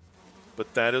day,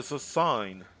 but that is a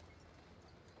sign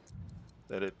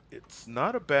that it's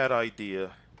not a bad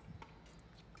idea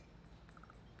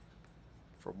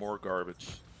for more garbage.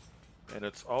 And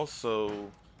it's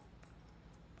also,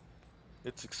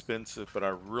 it's expensive, but I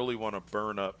really want to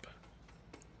burn up.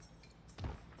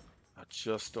 I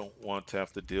just don't want to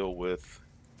have to deal with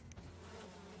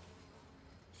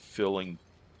filling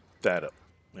that up.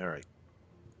 All right.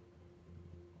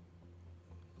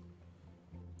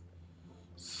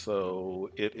 So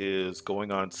it is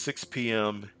going on 6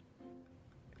 p.m.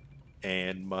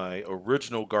 and my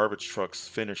original garbage trucks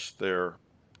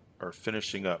are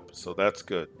finishing up. So that's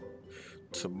good.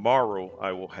 Tomorrow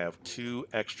I will have 2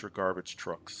 extra garbage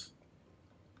trucks.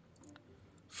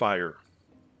 Fire.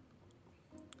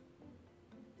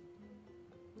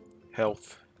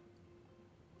 Health.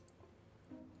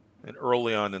 And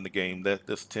early on in the game,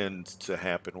 this tends to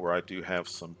happen where I do have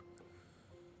some.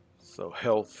 So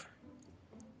health.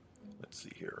 Let's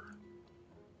see here.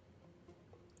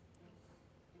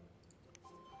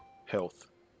 Health.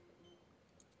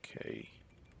 Okay.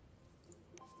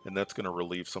 And that's going to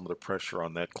relieve some of the pressure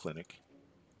on that clinic.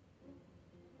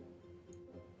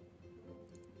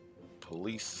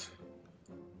 Police.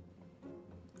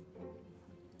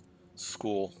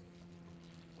 School.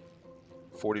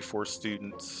 44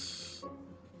 students.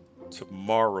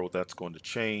 Tomorrow that's going to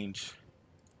change.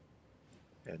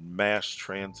 And mass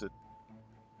transit.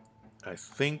 I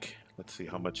think, let's see,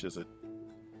 how much is it?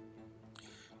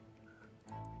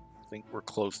 I think we're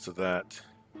close to that.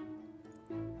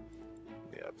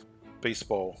 We have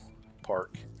baseball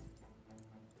park.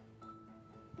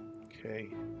 Okay.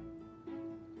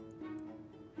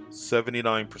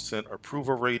 79%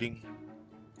 approval rating.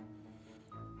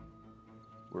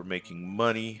 We're making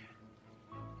money.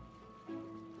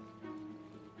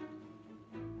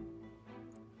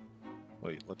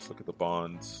 Wait, let's look at the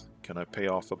bonds. Can I pay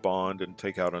off a bond and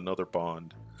take out another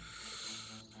bond?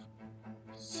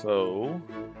 So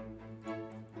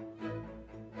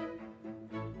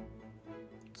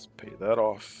let's pay that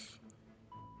off.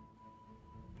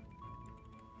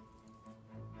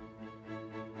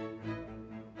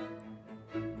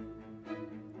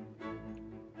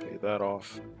 Pay that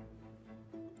off.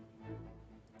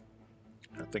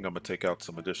 I think I'm gonna take out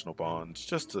some additional bonds,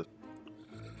 just a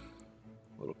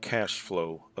little cash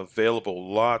flow.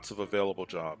 Available, lots of available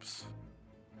jobs.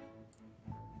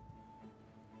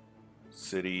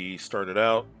 City started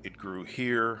out, it grew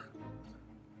here,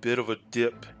 bit of a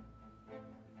dip,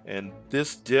 and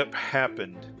this dip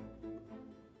happened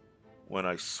when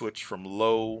I switched from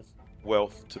low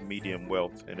wealth to medium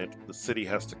wealth, and the city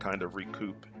has to kind of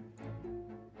recoup.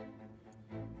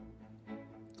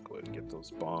 Go ahead and get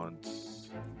those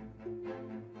bonds.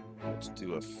 Let's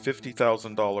do a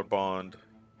 $50,000 bond.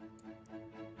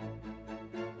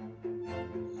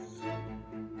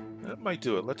 That might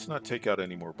do it. Let's not take out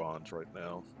any more bonds right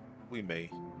now. We may.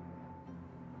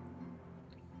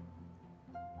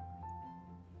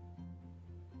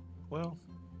 Well,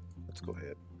 let's go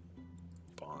ahead.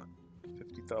 Bond.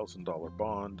 $50,000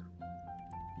 bond.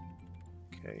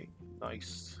 Okay,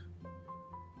 nice.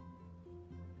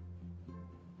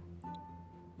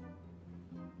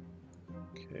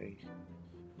 Okay.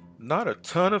 Not a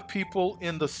ton of people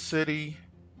in the city,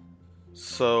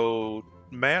 so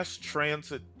mass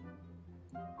transit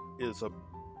is a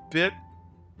bit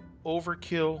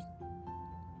overkill,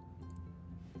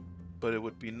 but it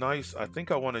would be nice. I think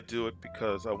I want to do it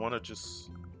because I want to just,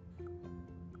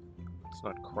 it's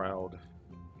not crowd.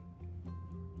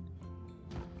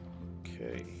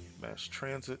 Okay, mass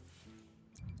transit.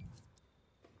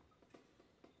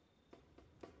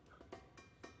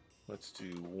 Let's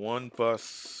do one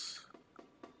bus.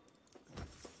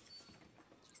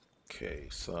 Okay,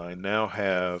 so I now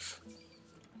have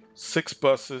 6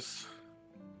 buses.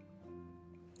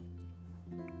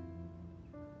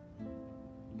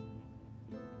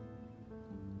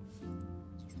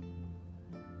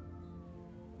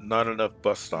 Not enough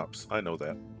bus stops, I know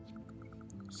that.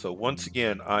 So once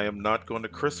again, I am not going to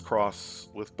crisscross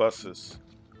with buses.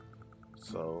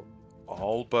 So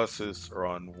all buses are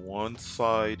on one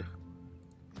side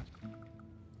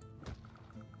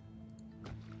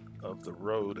of the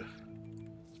road.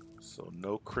 So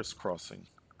no crisscrossing.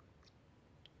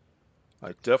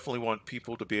 I definitely want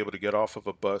people to be able to get off of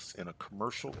a bus in a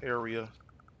commercial area.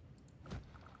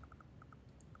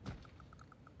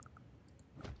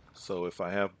 So if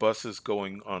I have buses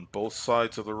going on both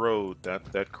sides of the road,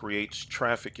 that creates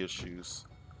traffic issues.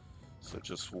 So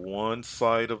just one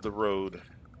side of the road.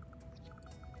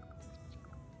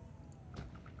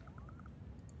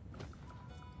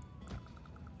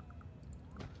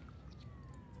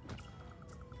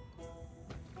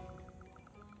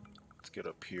 Let's get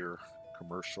up here,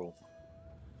 commercial.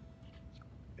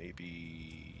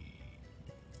 Maybe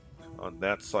on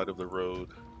that side of the road.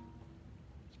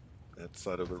 That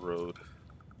side of the road.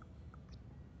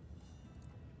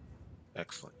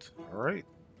 Excellent. All right.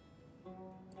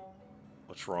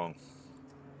 What's wrong?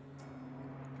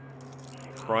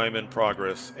 Crime in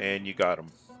progress, and you got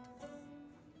him.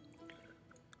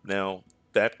 Now,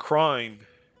 that crime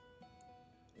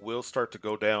will start to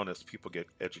go down as people get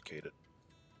educated.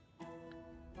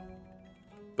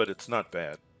 But it's not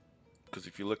bad, because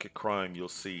if you look at crime, you'll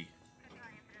see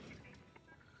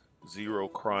 0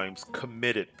 crimes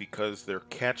committed because they're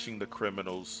catching the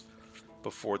criminals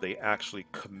before they actually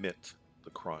commit the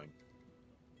crime.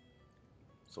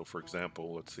 So for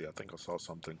example, let's see, I think I saw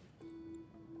something.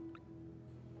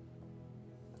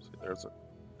 See,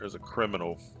 there's a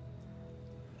criminal.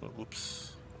 Oh,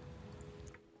 oops.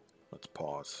 Let's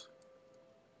pause.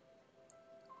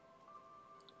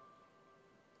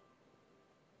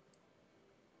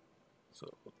 So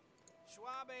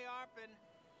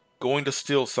going to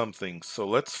steal something. So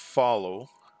let's follow.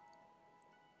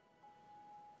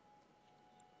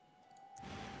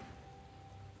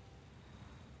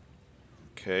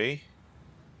 Okay.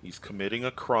 He's committing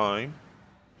a crime.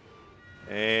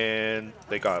 And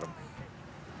they got him.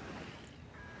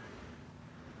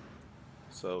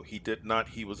 So he did not,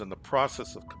 he was in the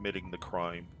process of committing the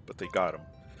crime, but they got him.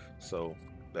 So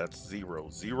that's 0.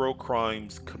 0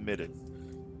 crimes committed.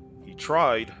 He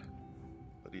tried,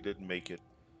 but he didn't make it.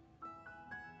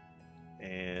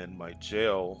 And my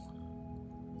jail,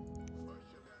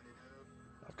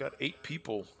 I've got 8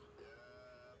 people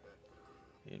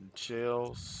in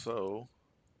jail, so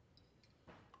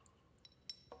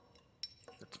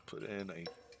let's put in a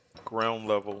ground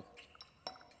level.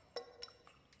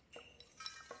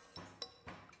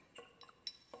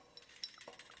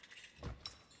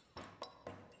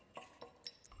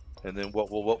 And then what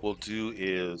we'll do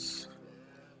is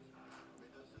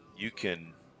you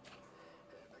can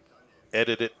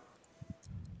edit it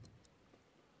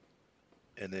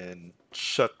and then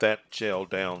shut that jail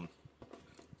down,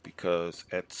 because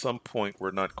at some point we're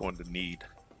not going to need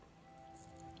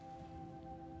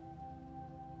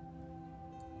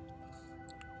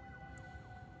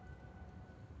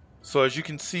So as you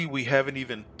can see, we haven't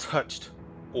even touched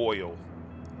oil.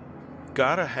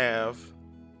 Gotta have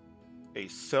a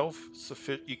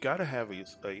self-sufficient, you gotta have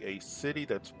a city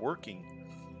that's working.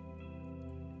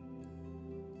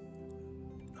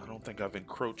 I don't think I've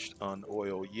encroached on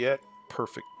oil yet.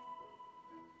 Perfect.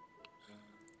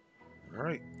 All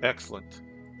right, excellent.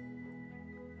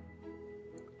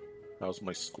 How's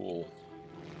my school?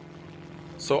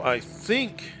 So I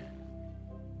think,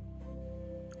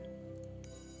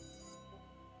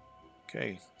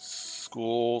 okay,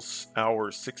 school's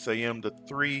hours 6 a.m. to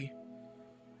 3.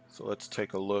 So let's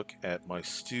take a look at my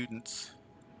students.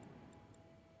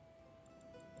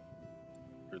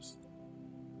 Here's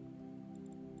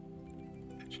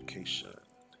education.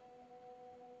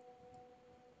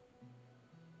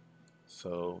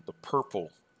 So the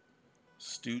purple,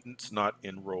 students not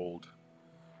enrolled.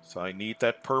 So I need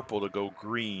that purple to go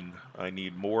green. I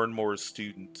need more and more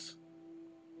students.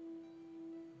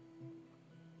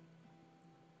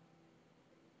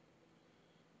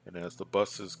 And as the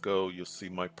buses go, you'll see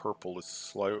my purple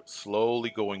is slowly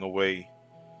going away.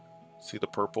 See the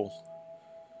purple?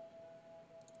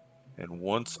 And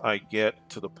once I get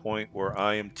to the point where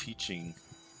I am teaching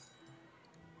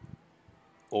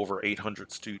over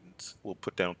 800 students, we'll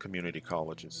put down community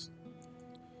colleges.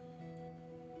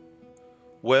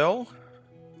 Well,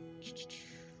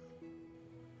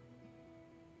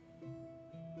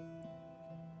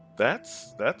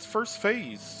 that's first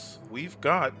phase. We've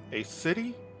got a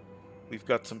city, we've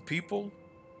got some people,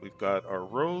 we've got our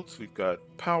roads, we've got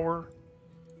power,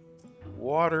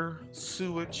 water,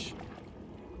 sewage,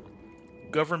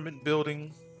 government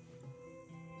building,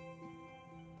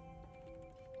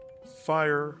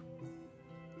 fire,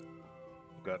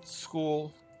 we've got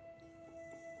school,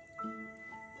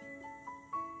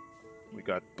 we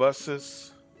got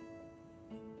buses.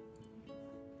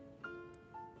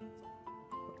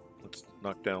 Let's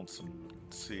knock down some.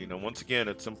 Let's see. Now, once again,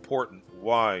 it's important.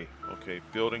 Why? Okay,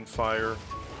 building fire.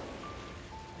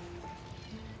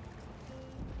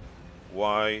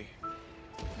 Why?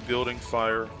 Building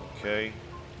fire. Okay.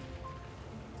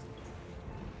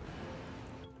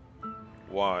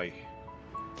 Why?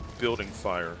 Building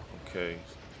fire. Okay.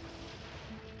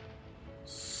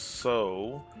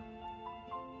 So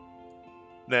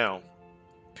now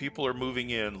people are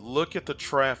moving in. Look at the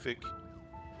traffic.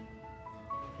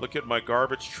 Look at my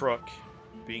garbage truck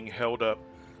being held up.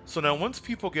 So now once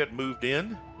people get moved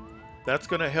in, that's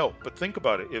going to help. But think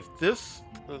about it. If this,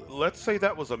 let's say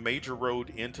that was a major road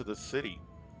into the city,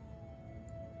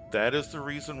 that is the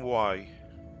reason why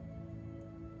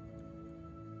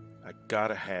I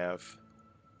gotta have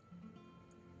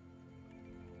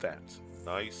that.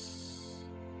 Nice.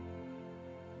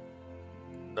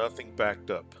 Nothing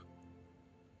backed up.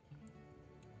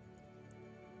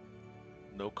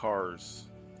 No cars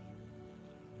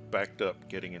backed up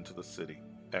getting into the city.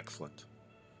 Excellent.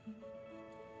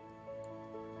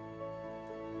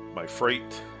 My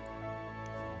freight.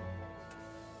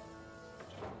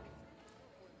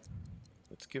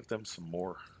 Let's give them some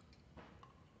more.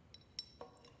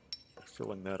 They're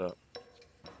filling that up.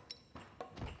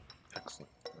 Excellent.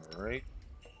 All right.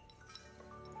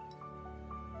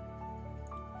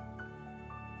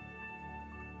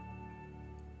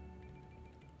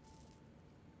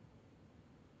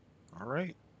 All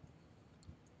right.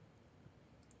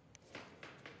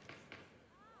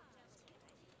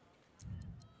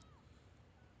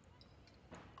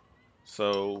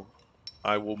 So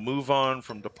I will move on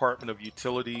from Department of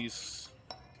Utilities.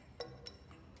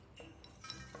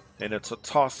 And it's a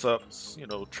toss-up, you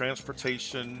know,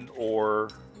 transportation or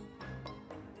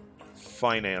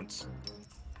finance.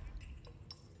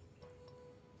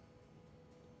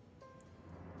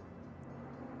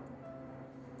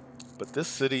 But this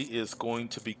city is going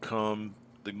to become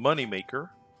the moneymaker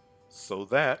so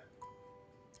that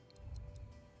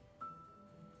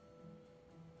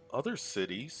other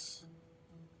cities,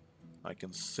 I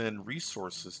can send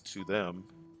resources to them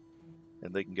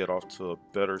and they can get off to a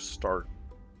better start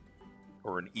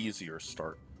or an easier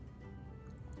start.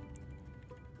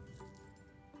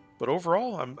 But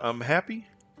overall, I'm happy.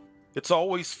 It's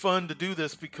always fun to do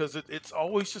this because it's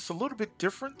always just a little bit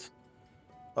different.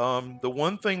 The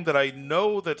one thing that I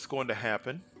know that's going to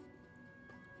happen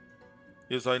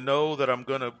is I know that I'm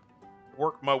going to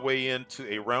work my way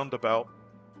into a roundabout,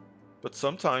 but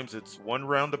sometimes it's one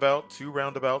roundabout, two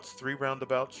roundabouts, three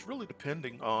roundabouts, really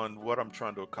depending on what I'm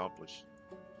trying to accomplish.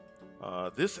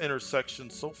 This intersection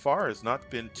so far has not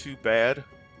been too bad.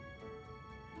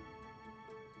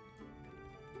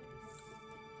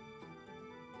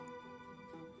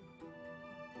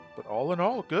 But all in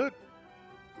all, good.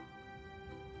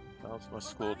 How's my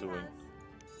school doing?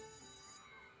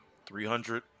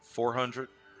 300, 400,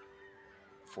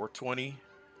 420.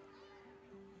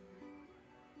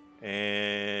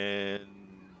 And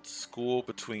school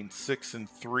between 6 and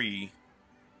 3.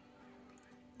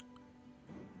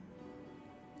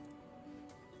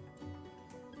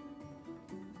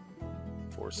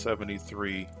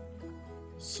 $473.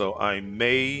 So I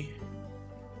may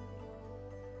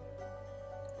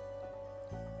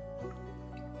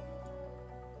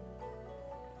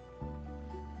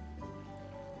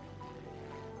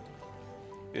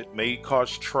it may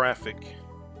cause traffic.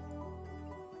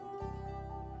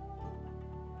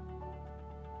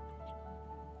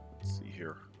 Let's see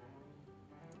here.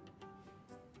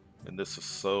 And this is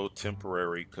so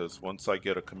temporary because once I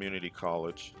get a community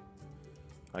college,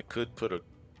 I could put a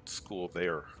school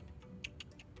there.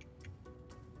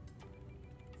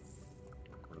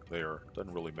 Or there.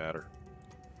 Doesn't really matter.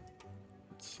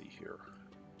 Let's see here.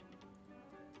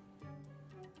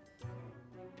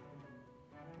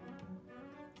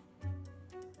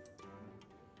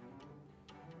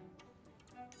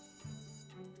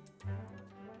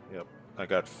 Yep, I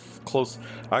got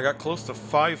close to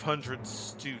 500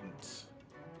 students.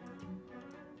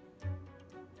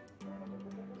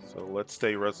 So let's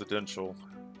stay residential.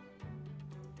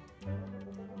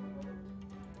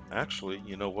 Actually,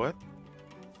 you know what?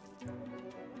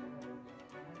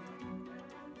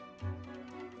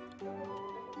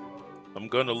 I'm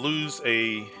going to lose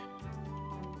a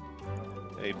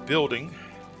building.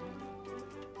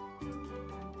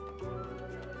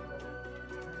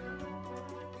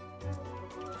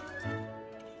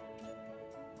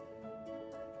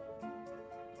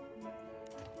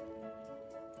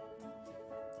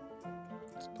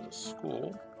 Let's put a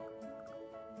school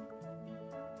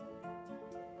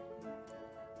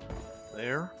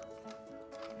there.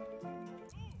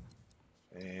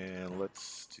 And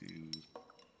let's do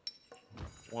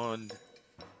 1,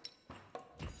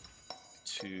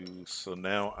 2. So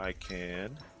now I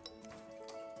can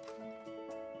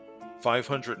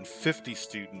 550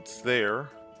 students there.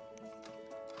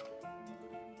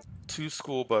 2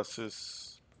 school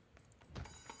buses.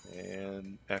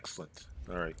 And excellent.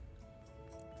 All right.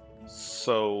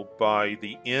 So by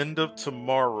the end of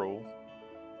tomorrow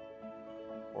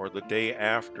or the day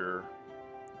after,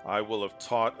 I will have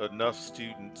taught enough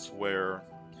students where,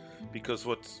 because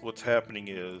what's happening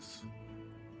is,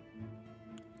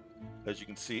 as you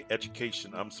can see,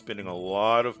 education. I'm spending a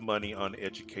lot of money on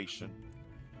education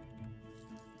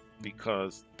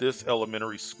because this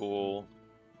elementary school,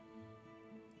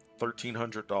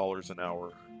 $1,300 an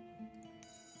hour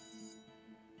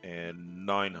and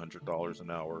 $900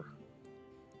 an hour,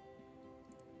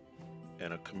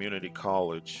 and a community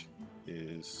college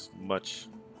is much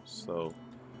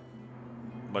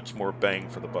more bang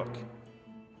for the buck.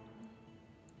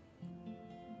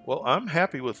 Well, I'm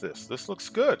happy with this. This looks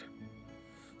good.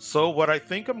 So what I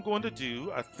think I'm going to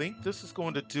do, I think this is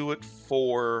going to do it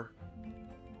for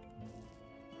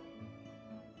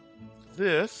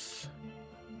this.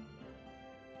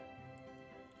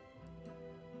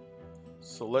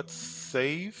 So let's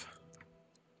save.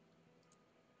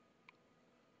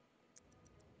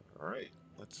 All right,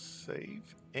 let's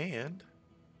save, and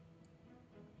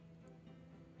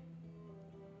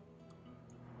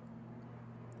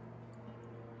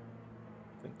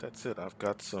I think that's it. I've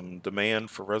got some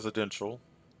demand for residential.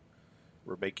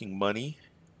 We're making money.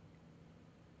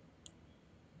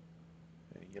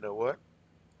 And you know what?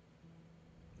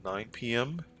 9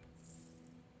 p.m.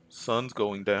 Sun's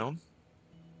going down.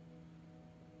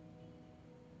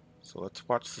 So let's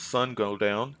watch the sun go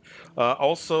down.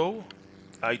 Also,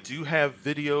 I do have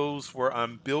videos where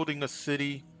I'm building a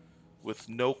city with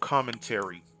no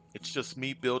commentary. It's just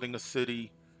me building a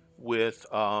city with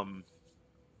some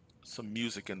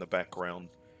music in the background.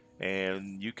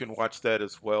 And you can watch that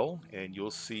as well. And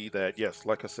you'll see that, yes,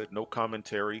 like I said, no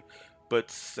commentary,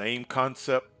 but same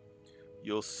concept.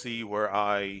 You'll see where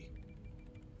I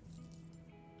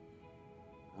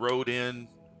rode in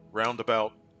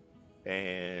roundabout.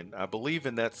 And I believe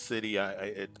in that city,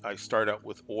 I start out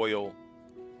with oil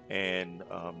and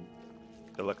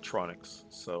electronics.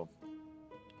 So,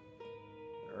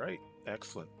 all right,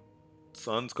 excellent.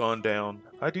 Sun's gone down.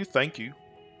 I do thank you.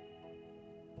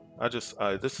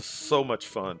 This is so much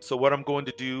fun. So what I'm going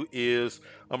to do is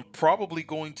I'm probably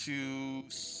going to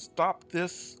stop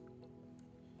this,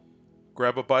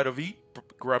 grab a bite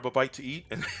to eat,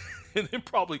 and, and then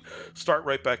probably start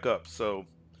right back up. So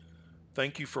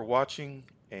thank you for watching,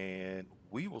 and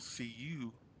we will see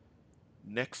you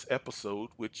next episode,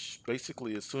 which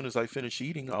basically as soon as I finish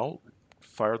eating, I'll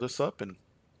fire this up and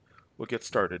we'll get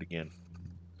started again.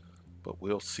 But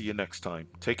we'll see you next time.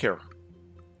 Take care.